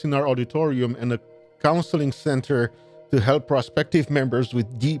talks in our auditorium, and a counseling center to help prospective members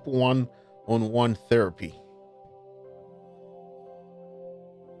with deep one-on-one therapy.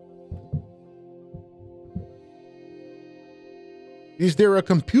 Is there a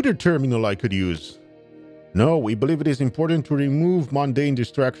computer terminal I could use? No, we believe it is important to remove mundane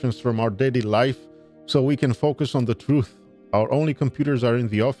distractions from our daily life so we can focus on the truth. Our only computers are in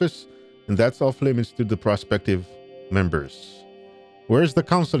the office, and that's off limits to the prospective members. Where's the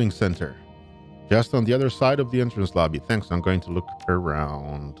counseling center? Just on the other side of the entrance lobby. Thanks, I'm going to look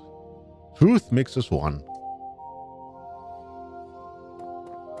around. Truth makes us one.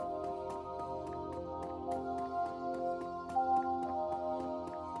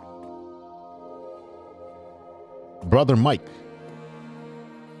 Brother Mike.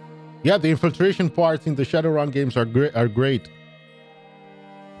 Yeah, the infiltration parts in the Shadowrun games are great.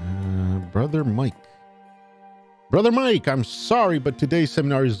 Brother Mike. Brother Mike, I'm sorry, but today's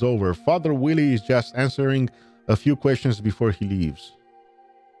seminar is over. Father Willie is just answering a few questions before he leaves.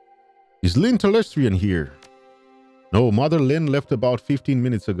 Is Lynn Telestrian here? No, Mother Lynn left about 15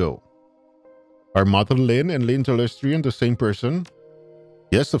 minutes ago. Are Mother Lynn and Lynn Telestrian the same person?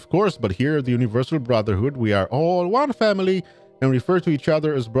 Yes, of course, but here at the Universal Brotherhood, we are all one family and refer to each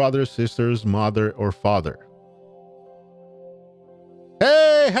other as brothers, sisters, mother, or father.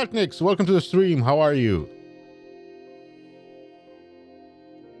 Hey, Hatnix, welcome to the stream. How are you?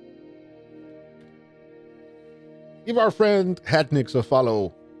 Give our friend Hatnix a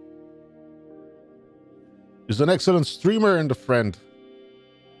follow. He's an excellent streamer and a friend.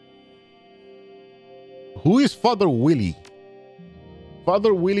 Who is Father Willie?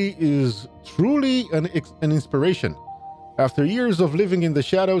 Father Willie is truly an inspiration. After years of living in the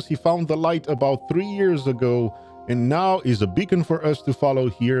shadows, he found the light about 3 years ago and now is a beacon for us to follow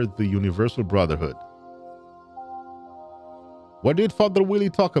here at the Universal Brotherhood. What did Father Willie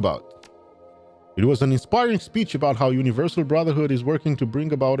talk about? It was an inspiring speech about how Universal Brotherhood is working to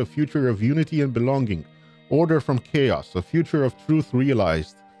bring about a future of unity and belonging, order from chaos, a future of truth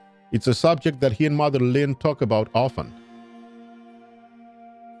realized. It's a subject that he and Mother Lynn talk about often.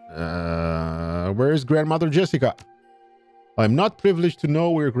 Where is Grandmother Jessica? I'm not privileged to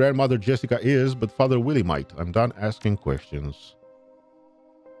know where Grandmother Jessica is, but Father Willie might. I'm done asking questions.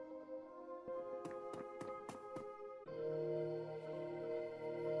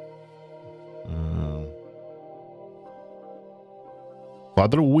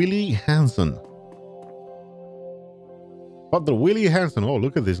 Father Willie Hansen. Father Willie Hansen. Oh,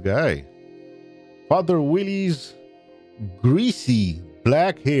 look at this guy. Father Willie's greasy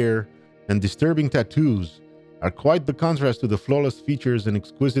black hair and disturbing tattoos are quite the contrast to the flawless features and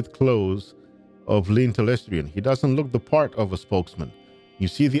exquisite clothes of Lynn Telestrian. He doesn't look the part of a spokesman. You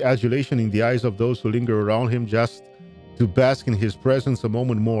see the adulation in the eyes of those who linger around him just to bask in his presence a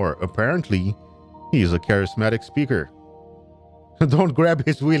moment more. Apparently, he is a charismatic speaker. Don't grab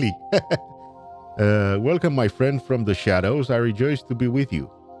his willy. Welcome, my friend from the shadows. I rejoice to be with you.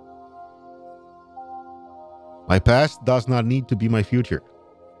 My past does not need to be my future.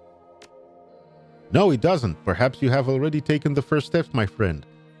 No, it doesn't. Perhaps you have already taken the first steps, my friend.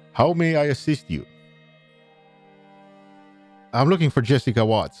 How may I assist you? I'm looking for Jessica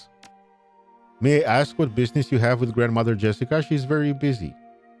Watts. May I ask what business you have with Grandmother Jessica? She's very busy.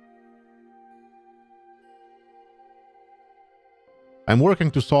 I'm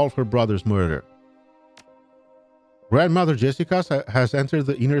working to solve her brother's murder. Grandmother Jessica has entered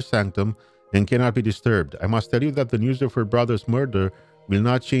the inner sanctum and cannot be disturbed. I must tell you that the news of her brother's murder will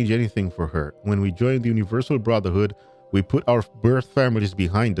not change anything for her. When we join the Universal Brotherhood, we put our birth families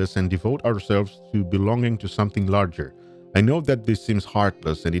behind us and devote ourselves to belonging to something larger. I know that this seems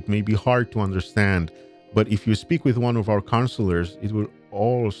heartless and it may be hard to understand, but if you speak with one of our counselors, it will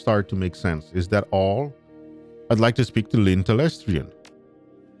all start to make sense. Is that all? I'd like to speak to Lynn Telestrian.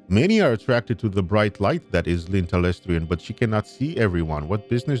 Many are attracted to the bright light that is Lynn Telestrian, but she cannot see everyone. What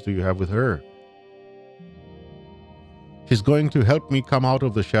business do you have with her? She's going to help me come out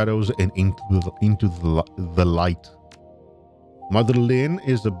of the shadows and into the light. Mother Lynn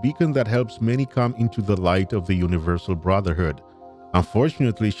is a beacon that helps many come into the light of the Universal Brotherhood.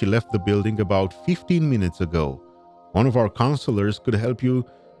 Unfortunately, she left the building about 15 minutes ago. One of our counselors could help you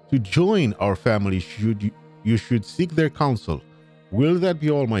to join our family should you should seek their counsel. Will that be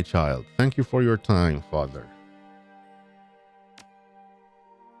all, my child? Thank you for your time, Father.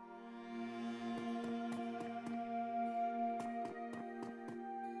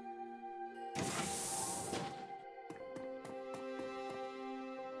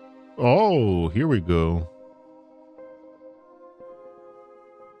 Oh, here we go.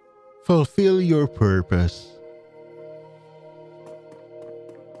 Fulfill your purpose.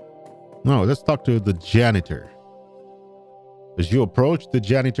 No, let's talk to the janitor. As you approach the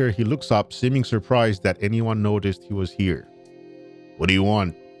janitor, he looks up, seeming surprised that anyone noticed he was here. What do you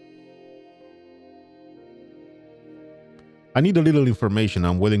want? I need a little information.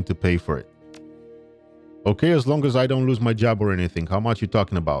 I'm willing to pay for it. Okay, as long as I don't lose my job or anything. How much you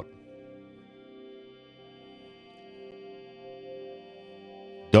talking about?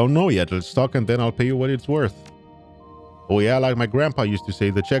 Don't know yet. Let's talk and then I'll pay you what it's worth. Oh yeah, like my grandpa used to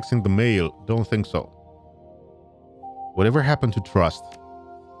say, the check's in the mail. Don't think so. Whatever happened to trust?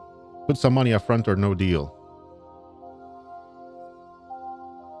 Put some money up front or no deal.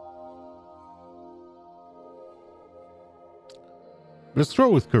 Let's throw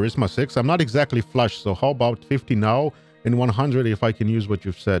with Charisma 6. I'm not exactly flush, so how about 50 now and 100 if I can use what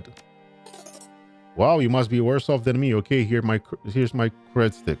you've said? Wow, you must be worse off than me. Okay, here's my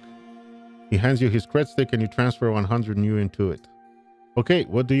cred stick. He hands you his cred stick and you transfer 100 new into it. Okay,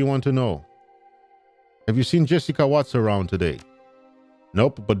 what do you want to know? Have you seen Jessica Watts around today?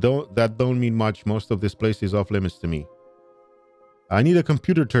 Nope, but that don't mean much. Most of this place is off limits to me. I need a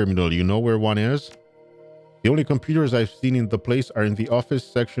computer terminal. You know where one is? The only computers I've seen in the place are in the office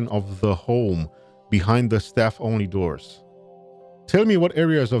section of the home, behind the staff-only doors. Tell me what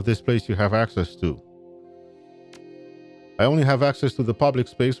areas of this place you have access to. I only have access to the public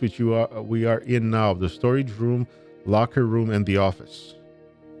space which we are in now, the storage room, locker room, and the office.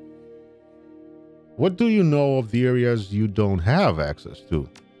 What do you know of the areas you don't have access to?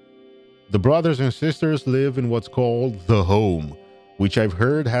 The brothers and sisters live in what's called the home, which I've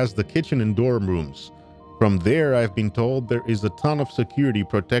heard has the kitchen and dorm rooms. From there, I've been told there is a ton of security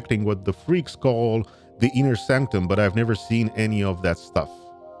protecting what the freaks call the inner sanctum, but I've never seen any of that stuff.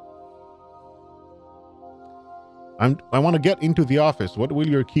 I want to get into the office. What will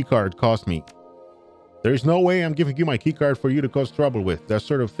your keycard cost me? There's no way I'm giving you my keycard for you to cause trouble with. That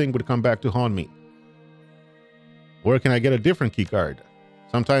sort of thing would come back to haunt me. Where can I get a different keycard?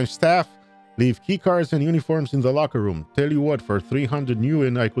 Sometimes staff leave keycards and uniforms in the locker room. Tell you what, for 300 new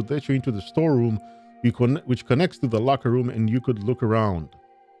and I could let you into the storeroom, which connects to the locker room, and you could look around.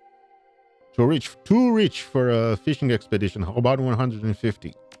 Too rich for a fishing expedition. How about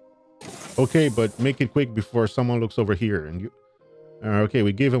 150? Okay, but make it quick before someone looks over here. And you, okay,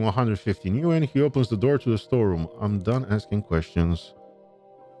 we gave him 150 new, and he opens the door to the storeroom. I'm done asking questions.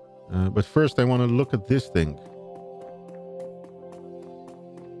 But first, I want to look at this thing.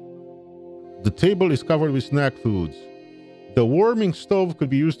 The table is covered with snack foods. The warming stove could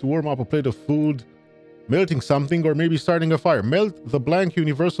be used to warm up a plate of food, melting something, or maybe starting a fire. Melt the blank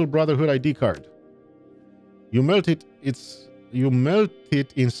Universal Brotherhood ID card. You melt it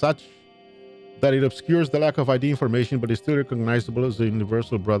in such that it obscures the lack of ID information, but is still recognizable as a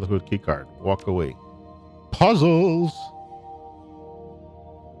Universal Brotherhood key card. Walk away. Puzzles!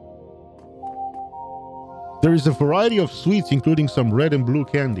 There is a variety of sweets, including some red and blue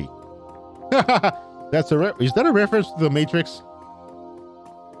candy. Is that a reference to the Matrix?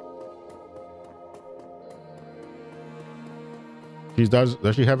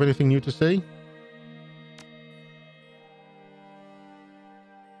 Does she have anything new to say?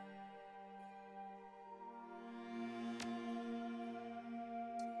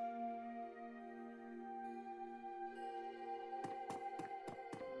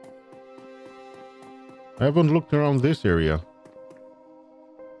 I haven't looked around this area.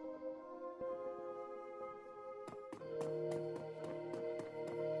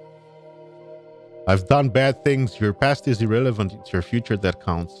 I've done bad things. Your past is irrelevant. It's your future that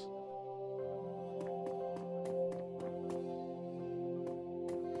counts.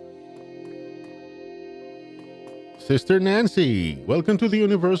 Sister Nancy, welcome to the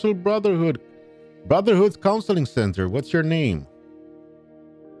Universal Brotherhood's Counseling Center. What's your name?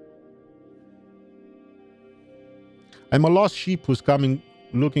 I'm a lost sheep who's coming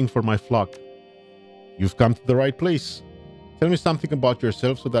looking for my flock. You've come to the right place. Tell me something about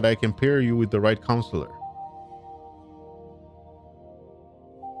yourself so that I can pair you with the right counselor.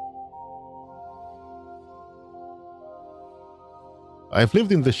 I've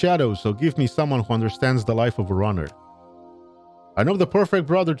lived in the shadows, so give me someone who understands the life of a runner. I know the perfect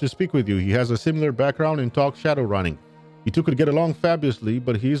brother to speak with you. He has a similar background and talks shadowrunning. You two could get along fabulously,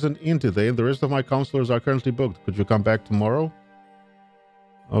 but he isn't in today, and the rest of my counselors are currently booked. Could you come back tomorrow?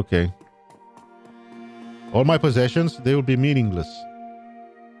 Okay. All my possessions, they will be meaningless.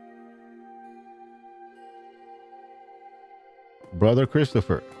 Brother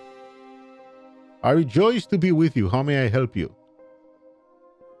Christopher. I rejoice to be with you. How may I help you?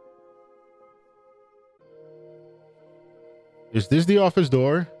 Is this the office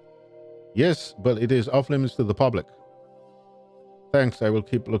door? Yes, but it is off limits to the public. Thanks, I will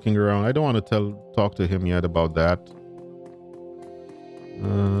keep looking around. I don't want to talk to him yet about that.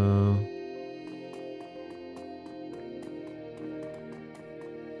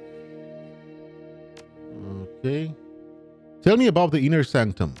 Okay. Tell me about the inner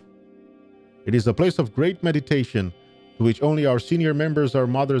sanctum. It is a place of great meditation to which only our senior members, our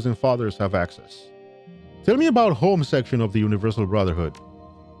mothers and fathers, have access. Tell me about home section of the Universal Brotherhood.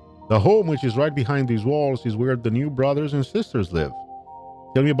 The home, which is right behind these walls, is where the new brothers and sisters live.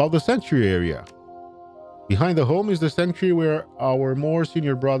 Tell me about the sanctuary area. Behind the home is the sanctuary where our more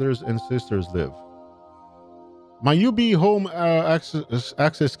senior brothers and sisters live. My UB home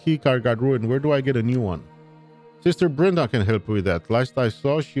access key card got ruined. Where do I get a new one? Sister Brenda can help with that. Last I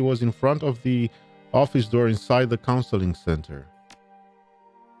saw, she was in front of the office door inside the counseling center.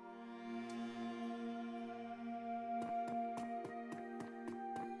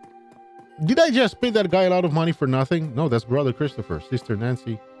 Did I just pay that guy a lot of money for nothing? No, that's Brother Christopher. Sister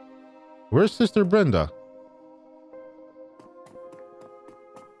Nancy. Where's Sister Brenda?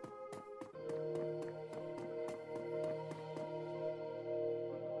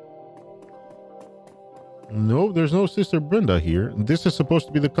 No, there's no Sister Brenda here. This is supposed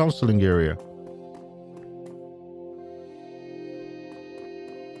to be the counseling area.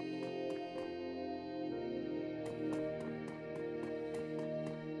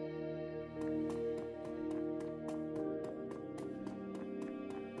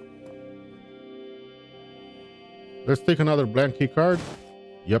 Let's take another blank key card.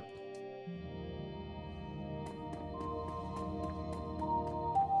 Yep.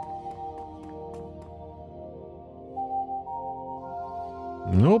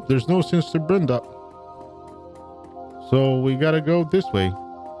 Nope, there's no Sister Brenda. So we gotta go this way.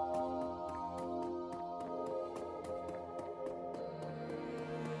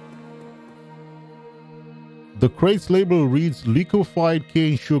 The crate's label reads liquefied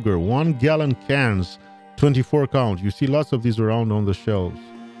cane sugar, 1 gallon cans, 24 count. You see lots of these around on the shelves.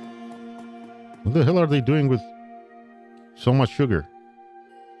 What the hell are they doing with so much sugar?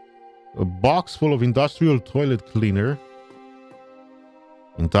 A box full of industrial toilet cleaner.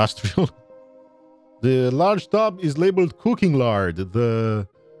 Industrial? The large tub is labeled cooking lard. The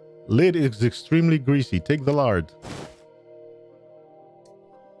lid is extremely greasy. Take the lard.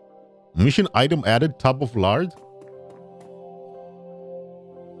 Mission item added, tub of lard?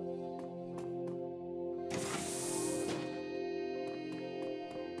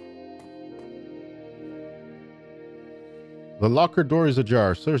 The locker door is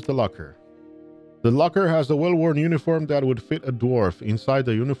ajar. Search the locker. The locker has a well-worn uniform that would fit a dwarf. Inside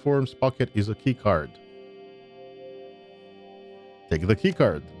the uniform's pocket is a key card. Take the key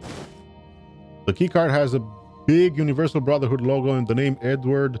card. The key card has a big Universal Brotherhood logo and the name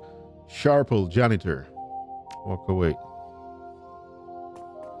Edward Sharple, janitor. Walk away.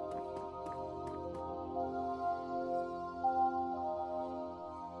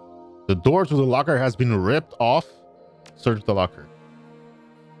 The door to the locker has been ripped off. Search the locker.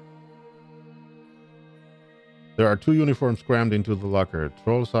 There are 2 uniforms crammed into the locker.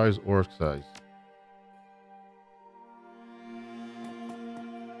 Troll size, orc size.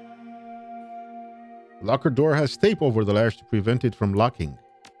 Locker door has tape over the latch to prevent it from locking.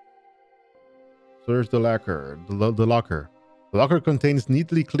 Search the locker. The locker. The locker contains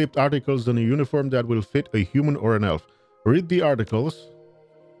neatly clipped articles and a uniform that will fit a human or an elf. Read the articles.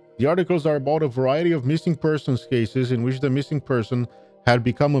 The articles are about a variety of missing persons cases in which the missing person had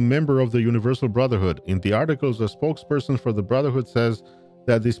become a member of the Universal Brotherhood. In the articles, a spokesperson for the Brotherhood says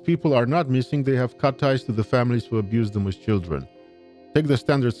that these people are not missing, they have cut ties to the families who abused them as children. Take the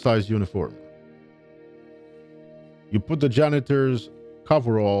standard size uniform. You put the janitor's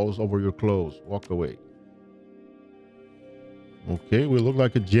coveralls over your clothes. Walk away. Okay, we look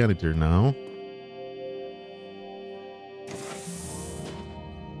like a janitor now.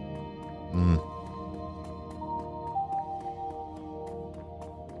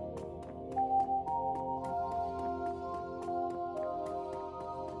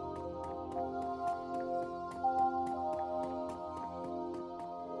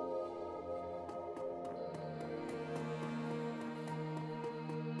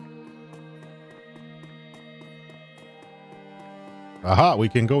 Aha, we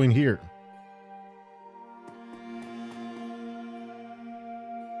can go in here.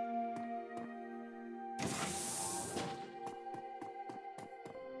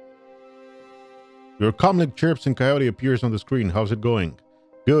 Your comlink chirps and Coyote appears on the screen. How's it going?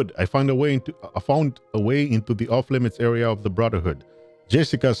 Good. I found a way into the off-limits area of the Brotherhood.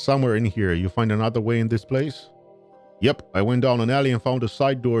 Jessica's somewhere in here. You find another way in this place? Yep. I went down an alley and found a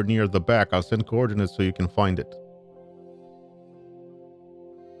side door near the back. I'll send coordinates so you can find it.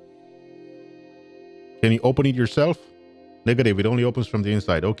 Can you open it yourself? Negative. It only opens from the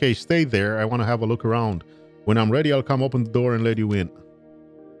inside. Okay, stay there. I want to have a look around. When I'm ready, I'll come open the door and let you in.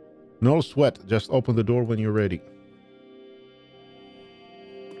 No sweat. Just open the door when you're ready.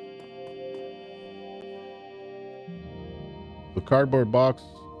 The cardboard box.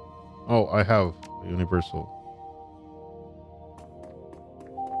 Oh, I have a universal.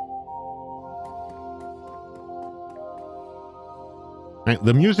 And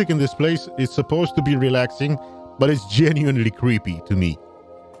the music in this place is supposed to be relaxing, but it's genuinely creepy to me.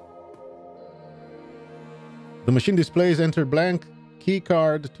 The machine displays enter blank key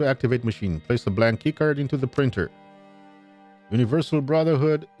card to activate machine. Place a blank key card into the printer. Universal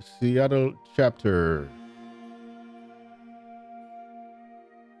Brotherhood, Seattle chapter.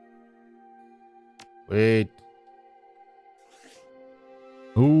 Wait.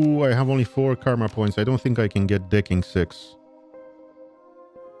 Ooh, I have only 4 karma points. I don't think I can get decking 6.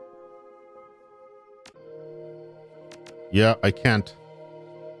 Yeah, I can't.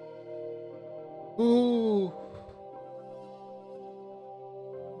 Ooh.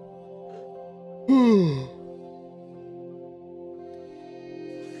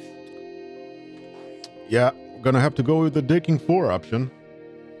 Yeah, we're gonna have to go with the decking 4 option.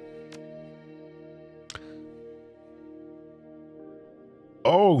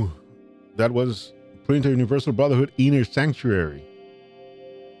 Oh, that was Printer Universal Brotherhood Inner Sanctuary.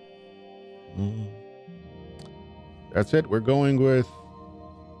 That's it. We're going with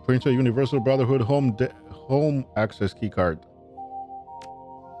Printer Universal Brotherhood home access keycard.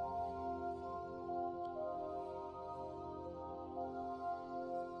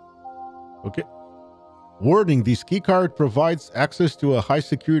 Okay. Warning, this keycard provides access to a high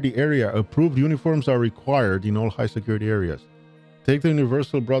security area. Approved uniforms are required in all high security areas. Take the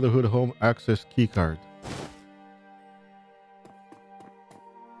Universal Brotherhood home access keycard.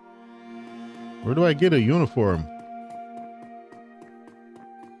 Where do I get a uniform?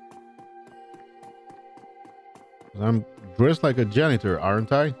 I'm dressed like a janitor,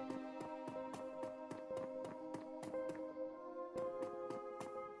 aren't I?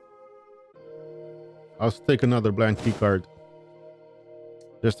 I'll take another blank keycard.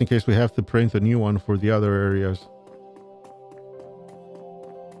 Just in case we have to print a new one for the other areas.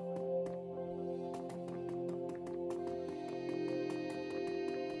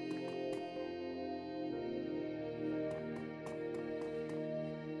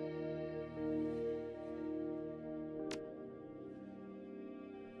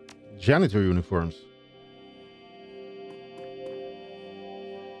 Janitor uniforms.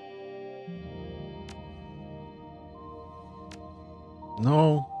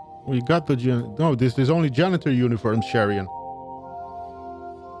 No, we got the no. This is only janitor uniforms, Sharian.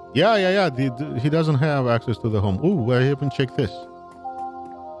 Yeah. He doesn't have access to the home. Ooh, I haven't checked this.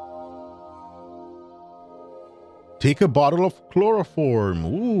 Take a bottle of chloroform.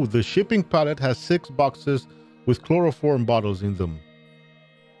 Ooh, the shipping pallet has 6 boxes with chloroform bottles in them.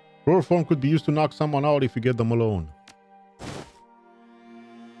 Chloroform could be used to knock someone out if you get them alone.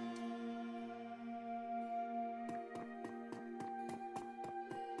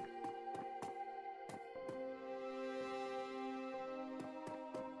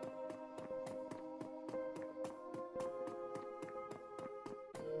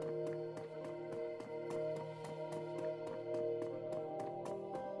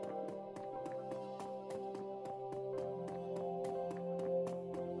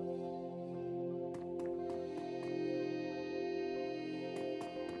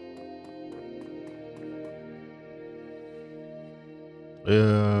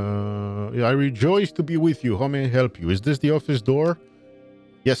 Yeah, I rejoice to be with you. How may I help you? Is this the office door?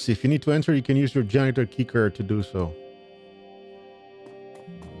 Yes, if you need to enter, you can use your janitor keycard to do so.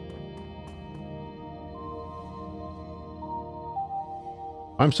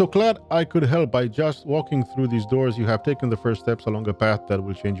 I'm so glad I could help. By just walking through these doors, you have taken the first steps along a path that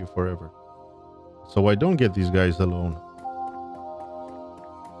will change you forever. So I don't get these guys alone.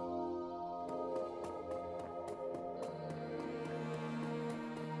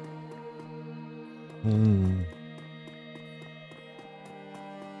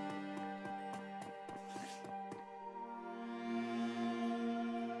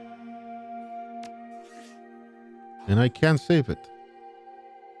 And I can't save it.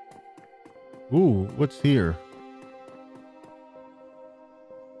 Ooh, what's here?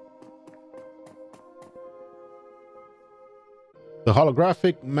 The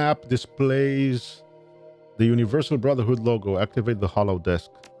holographic map displays the Universal Brotherhood logo. Activate the holodesk.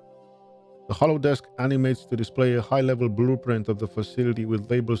 The holodesk animates to display a high-level blueprint of the facility with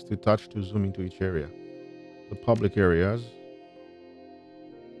labels to touch to zoom into each area. The public areas.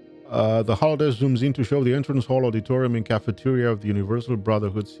 The holodesk zooms in to show the entrance hall, auditorium, and cafeteria of the Universal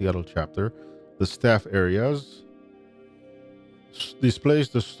Brotherhood Seattle chapter. The staff areas. Displays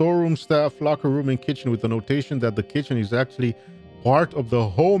the storeroom, staff, locker room, and kitchen with the notation that the kitchen is actually part of the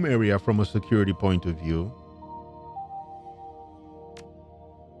home area from a security point of view.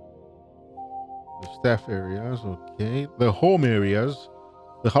 The staff areas, okay. The home areas.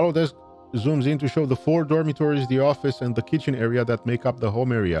 The holodesk zooms in to show the 4 dormitories, the office, and the kitchen area that make up the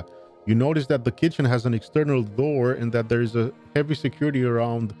home area. You notice that the kitchen has an external door and that there is a heavy security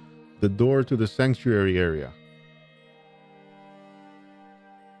around the door to the sanctuary area.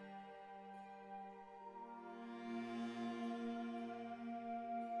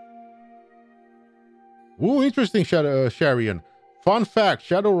 Ooh, interesting, Sharian. Fun fact,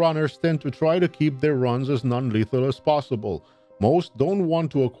 Shadowrunners tend to try to keep their runs as non-lethal as possible. Most don't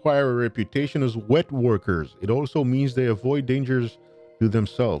want to acquire a reputation as wet workers. It also means they avoid dangers to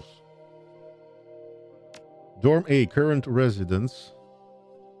themselves. Dorm A, current residents.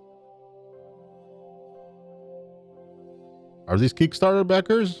 Are these Kickstarter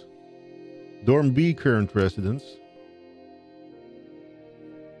backers? Dorm B, current residents.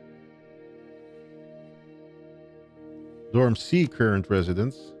 Dorm C, current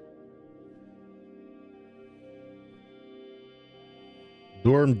residents.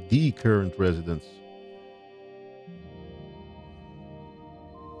 Dorm D, current residents.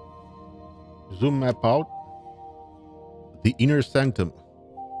 Zoom map out. The inner sanctum.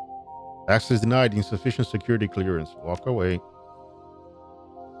 Access denied, insufficient security clearance. Walk away.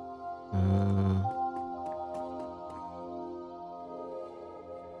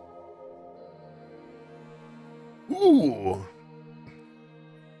 Ooh.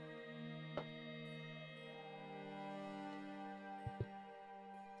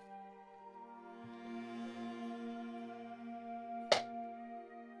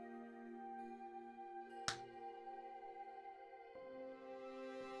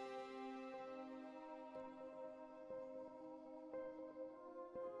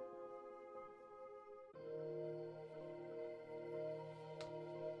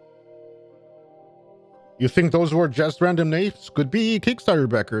 You think those were just random names? Could be Kickstarter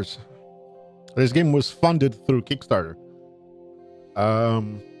backers. This game was funded through Kickstarter.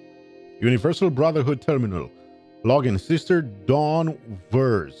 Universal Brotherhood Terminal. Login, Sister Dawn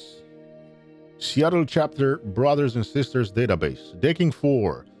Verse. Seattle Chapter Brothers and Sisters Database. Decking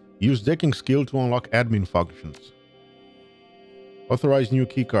 4. Use decking skill to unlock admin functions. Authorize new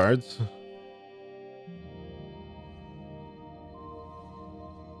keycards.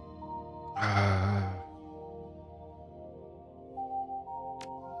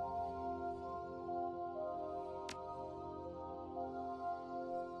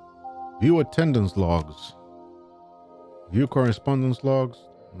 View attendance logs. View correspondence logs.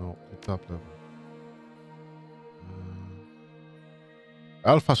 No, the top level.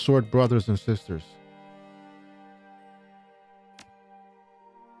 Alpha Sword Brothers and Sisters.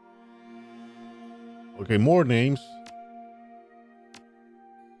 Okay, more names.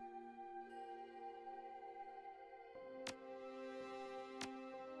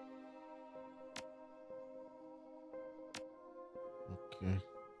 Okay.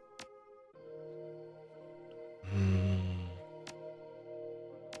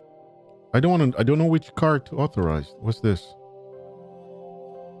 I don't know which card to authorize. What's this?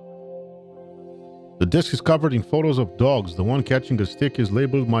 The disc is covered in photos of dogs. The one catching the stick is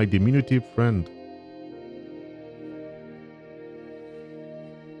labeled my diminutive friend.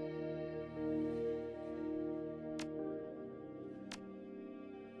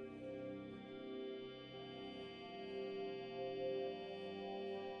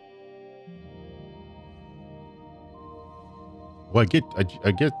 Well,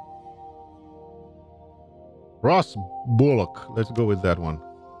 I get Ross Bullock. Let's go with that one.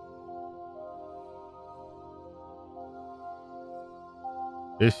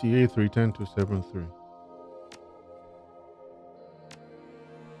 ACA 310273.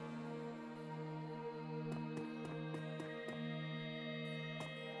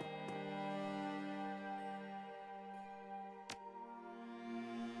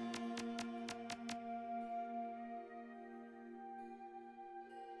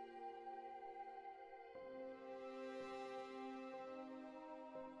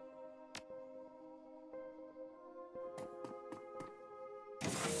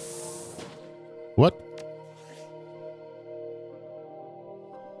 What?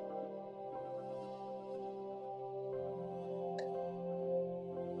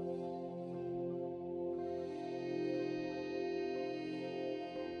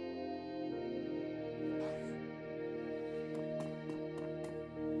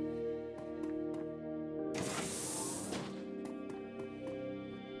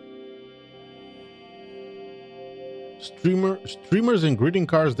 Streamers and greeting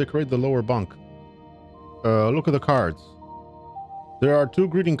cards decorate the lower bunk. Look at the cards. There are 2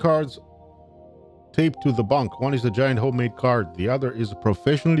 greeting cards taped to the bunk. One is a giant homemade card. The other is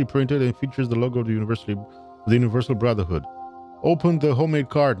professionally printed and features the logo of the Universal Brotherhood. Open the homemade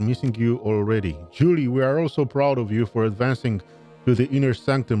card, missing you already. Julie, we are also proud of you for advancing to the inner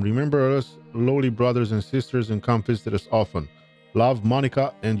sanctum. Remember us, lowly brothers and sisters, and come visit us often. Love,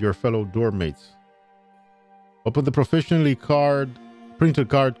 Monica, and your fellow dorm mates. Open the professionally printed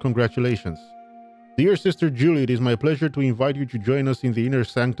card. Congratulations. Dear Sister Julie, it is my pleasure to invite you to join us in the inner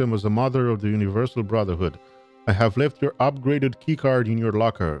sanctum as a mother of the Universal Brotherhood. I have left your upgraded keycard in your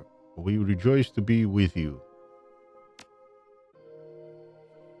locker. We rejoice to be with you.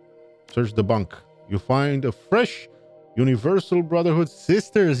 Search the bunk. You find a fresh Universal Brotherhood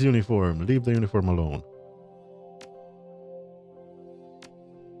Sisters uniform. Leave the uniform alone.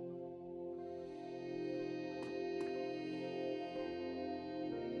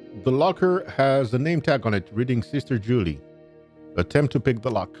 The locker has a name tag on it reading Sister Julie. Attempt to pick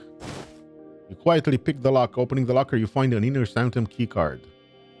the lock. You quietly pick the lock. Opening the locker, you find an inner sanctum keycard.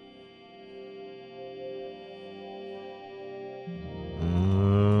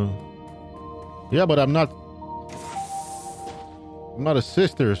 Yeah, but I'm not a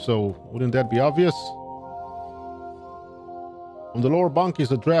sister, so wouldn't that be obvious? On the lower bunk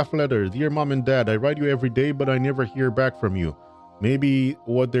is a draft letter. Dear Mom and Dad, I write you every day, but I never hear back from you. Maybe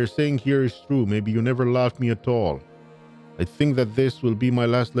what they're saying here is true. Maybe you never loved me at all. I think that this will be my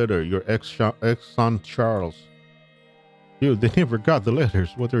last letter. Your ex-son, Charles. Dude, they never got the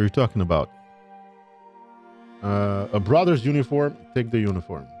letters. What are you talking about? A brother's uniform. Take the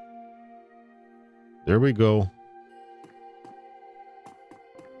uniform. There we go.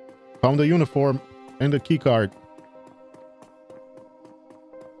 Found the uniform and the key card.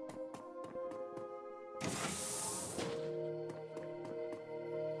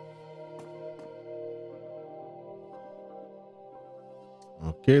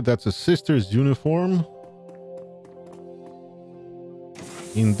 Okay, that's a sister's uniform.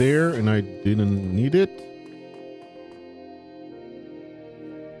 In there, and I didn't need it.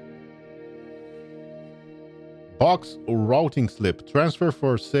 Box routing slip. Transfer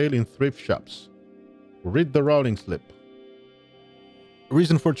for sale in thrift shops. Read the routing slip.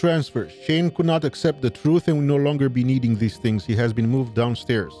 Reason for transfer. Shane could not accept the truth and will no longer be needing these things. He has been moved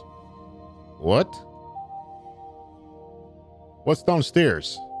downstairs. What? What's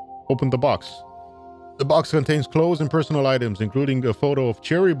downstairs? Open the box. The box contains clothes and personal items, including a photo of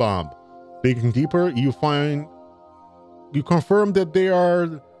Cherry Bomb. Digging deeper, you confirm that they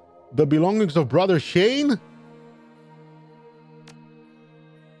are the belongings of Brother Shane?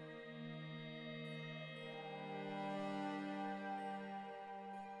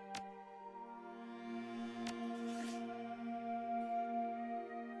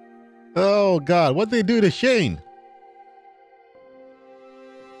 Oh God, what'd they do to Shane?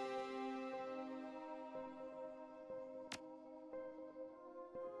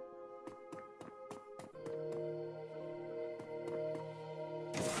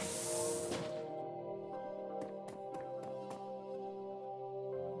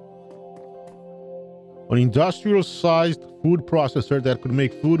 An industrial-sized food processor that could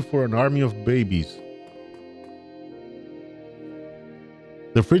make food for an army of babies.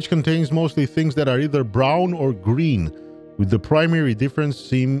 The fridge contains mostly things that are either brown or green, with the primary difference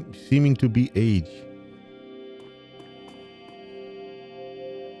seeming to be age.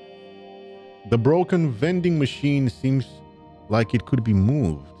 The broken vending machine seems like it could be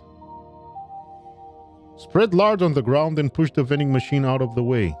moved. Spread lard on the ground and push the vending machine out of the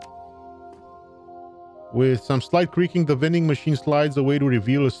way. With some slight creaking, the vending machine slides away to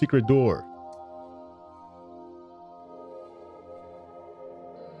reveal a secret door.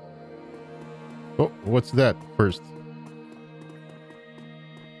 Oh, what's that first?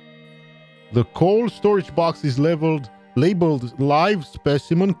 The cold storage box is labeled live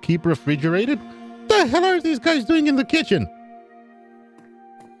specimen, keep refrigerated. What the hell are these guys doing in the kitchen?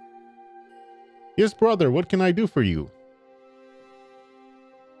 Yes, brother, what can I do for you?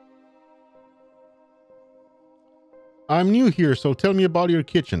 I'm new here, so tell me about your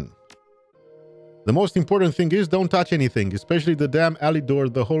kitchen. The most important thing is don't touch anything, especially the damn alley door.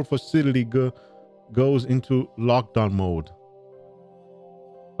 The whole facility goes into lockdown mode.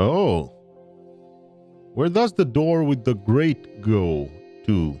 Oh. Where does the door with the grate go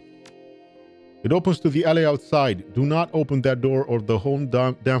to? It opens to the alley outside. Do not open that door or the whole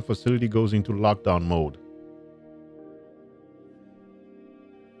damn facility goes into lockdown mode.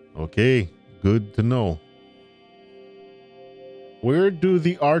 Okay, good to know. Where do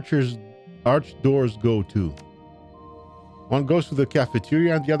the arch doors go to? One goes to the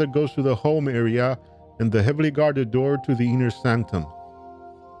cafeteria and the other goes to the home area and the heavily guarded door to the inner sanctum.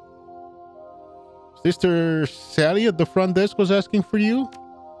 Sister Sally at the front desk was asking for you?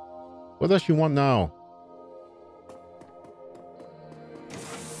 What does she want now?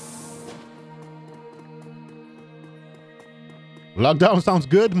 Lockdown sounds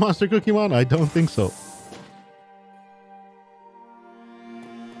good, Monster Cookie Man? I don't think so.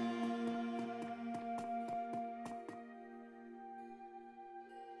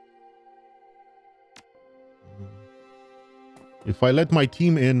 If I let my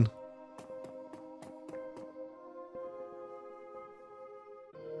team in...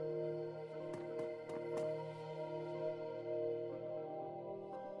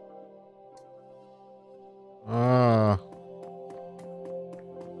 I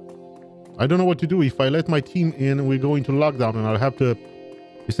don't know what to do. If I let my team in, we go into lockdown and I'll have to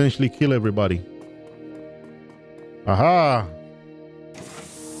essentially kill everybody. Aha!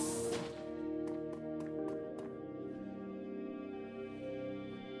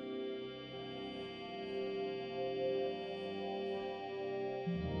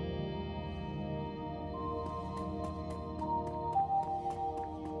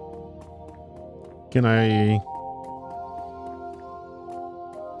 Can I...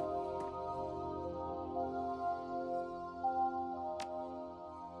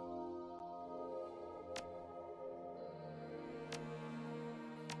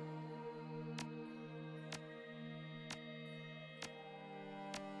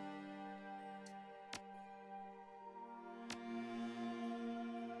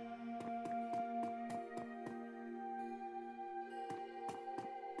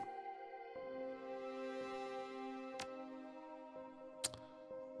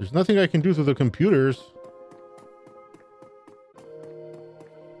 There's nothing I can do to the computers.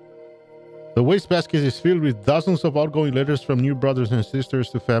 The wastebasket is filled with dozens of outgoing letters from new brothers and sisters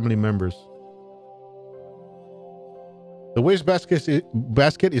to family members. The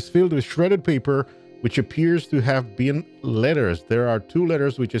basket is filled with shredded paper, which appears to have been letters. There are 2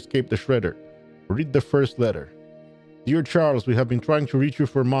 letters which escaped the shredder. Read the first letter. Dear Charles, we have been trying to reach you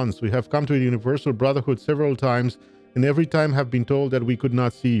for months. We have come to the Universal Brotherhood several times, and every time have been told that we could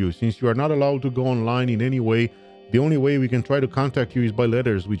not see you. Since you are not allowed to go online in any way, the only way we can try to contact you is by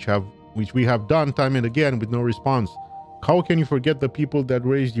letters, which we have done time and again with no response. How can you forget the people that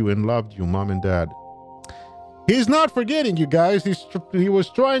raised you and loved you, Mom and Dad? He's not forgetting you guys. He was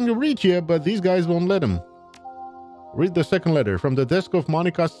trying to reach you, but these guys won't let him. Read the second letter from the desk of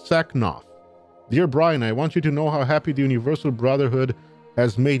Monica Saknoff. Dear Brian, I want you to know how happy the Universal Brotherhood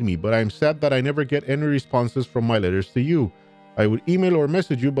has made me, but I'm sad that I never get any responses from my letters to you. I would email or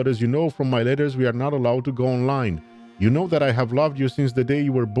message you, but as you know from my letters, we are not allowed to go online. You know that I have loved you since the day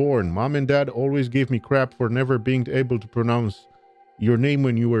you were born. Mom and Dad always gave me crap for never being able to pronounce your name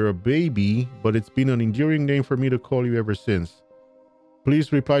when you were a baby, but it's been an endearing name for me to call you ever since.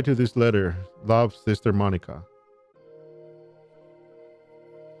 Please reply to this letter. Love, Sister Monica.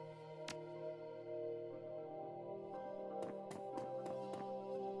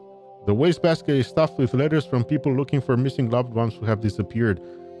 The wastebasket is stuffed with letters from people looking for missing loved ones who have disappeared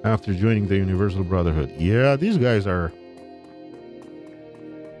after joining the Universal Brotherhood. Yeah, these guys are...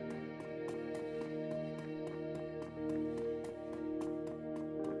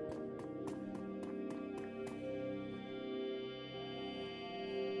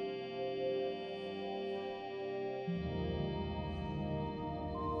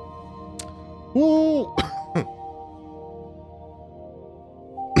 Ooh!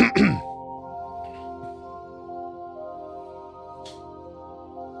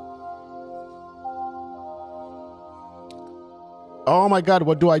 Oh my God,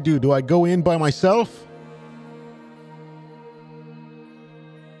 what do I do? Do I go in by myself?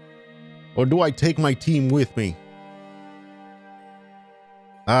 Or do I take my team with me?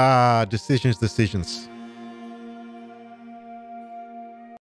 Ah, decisions.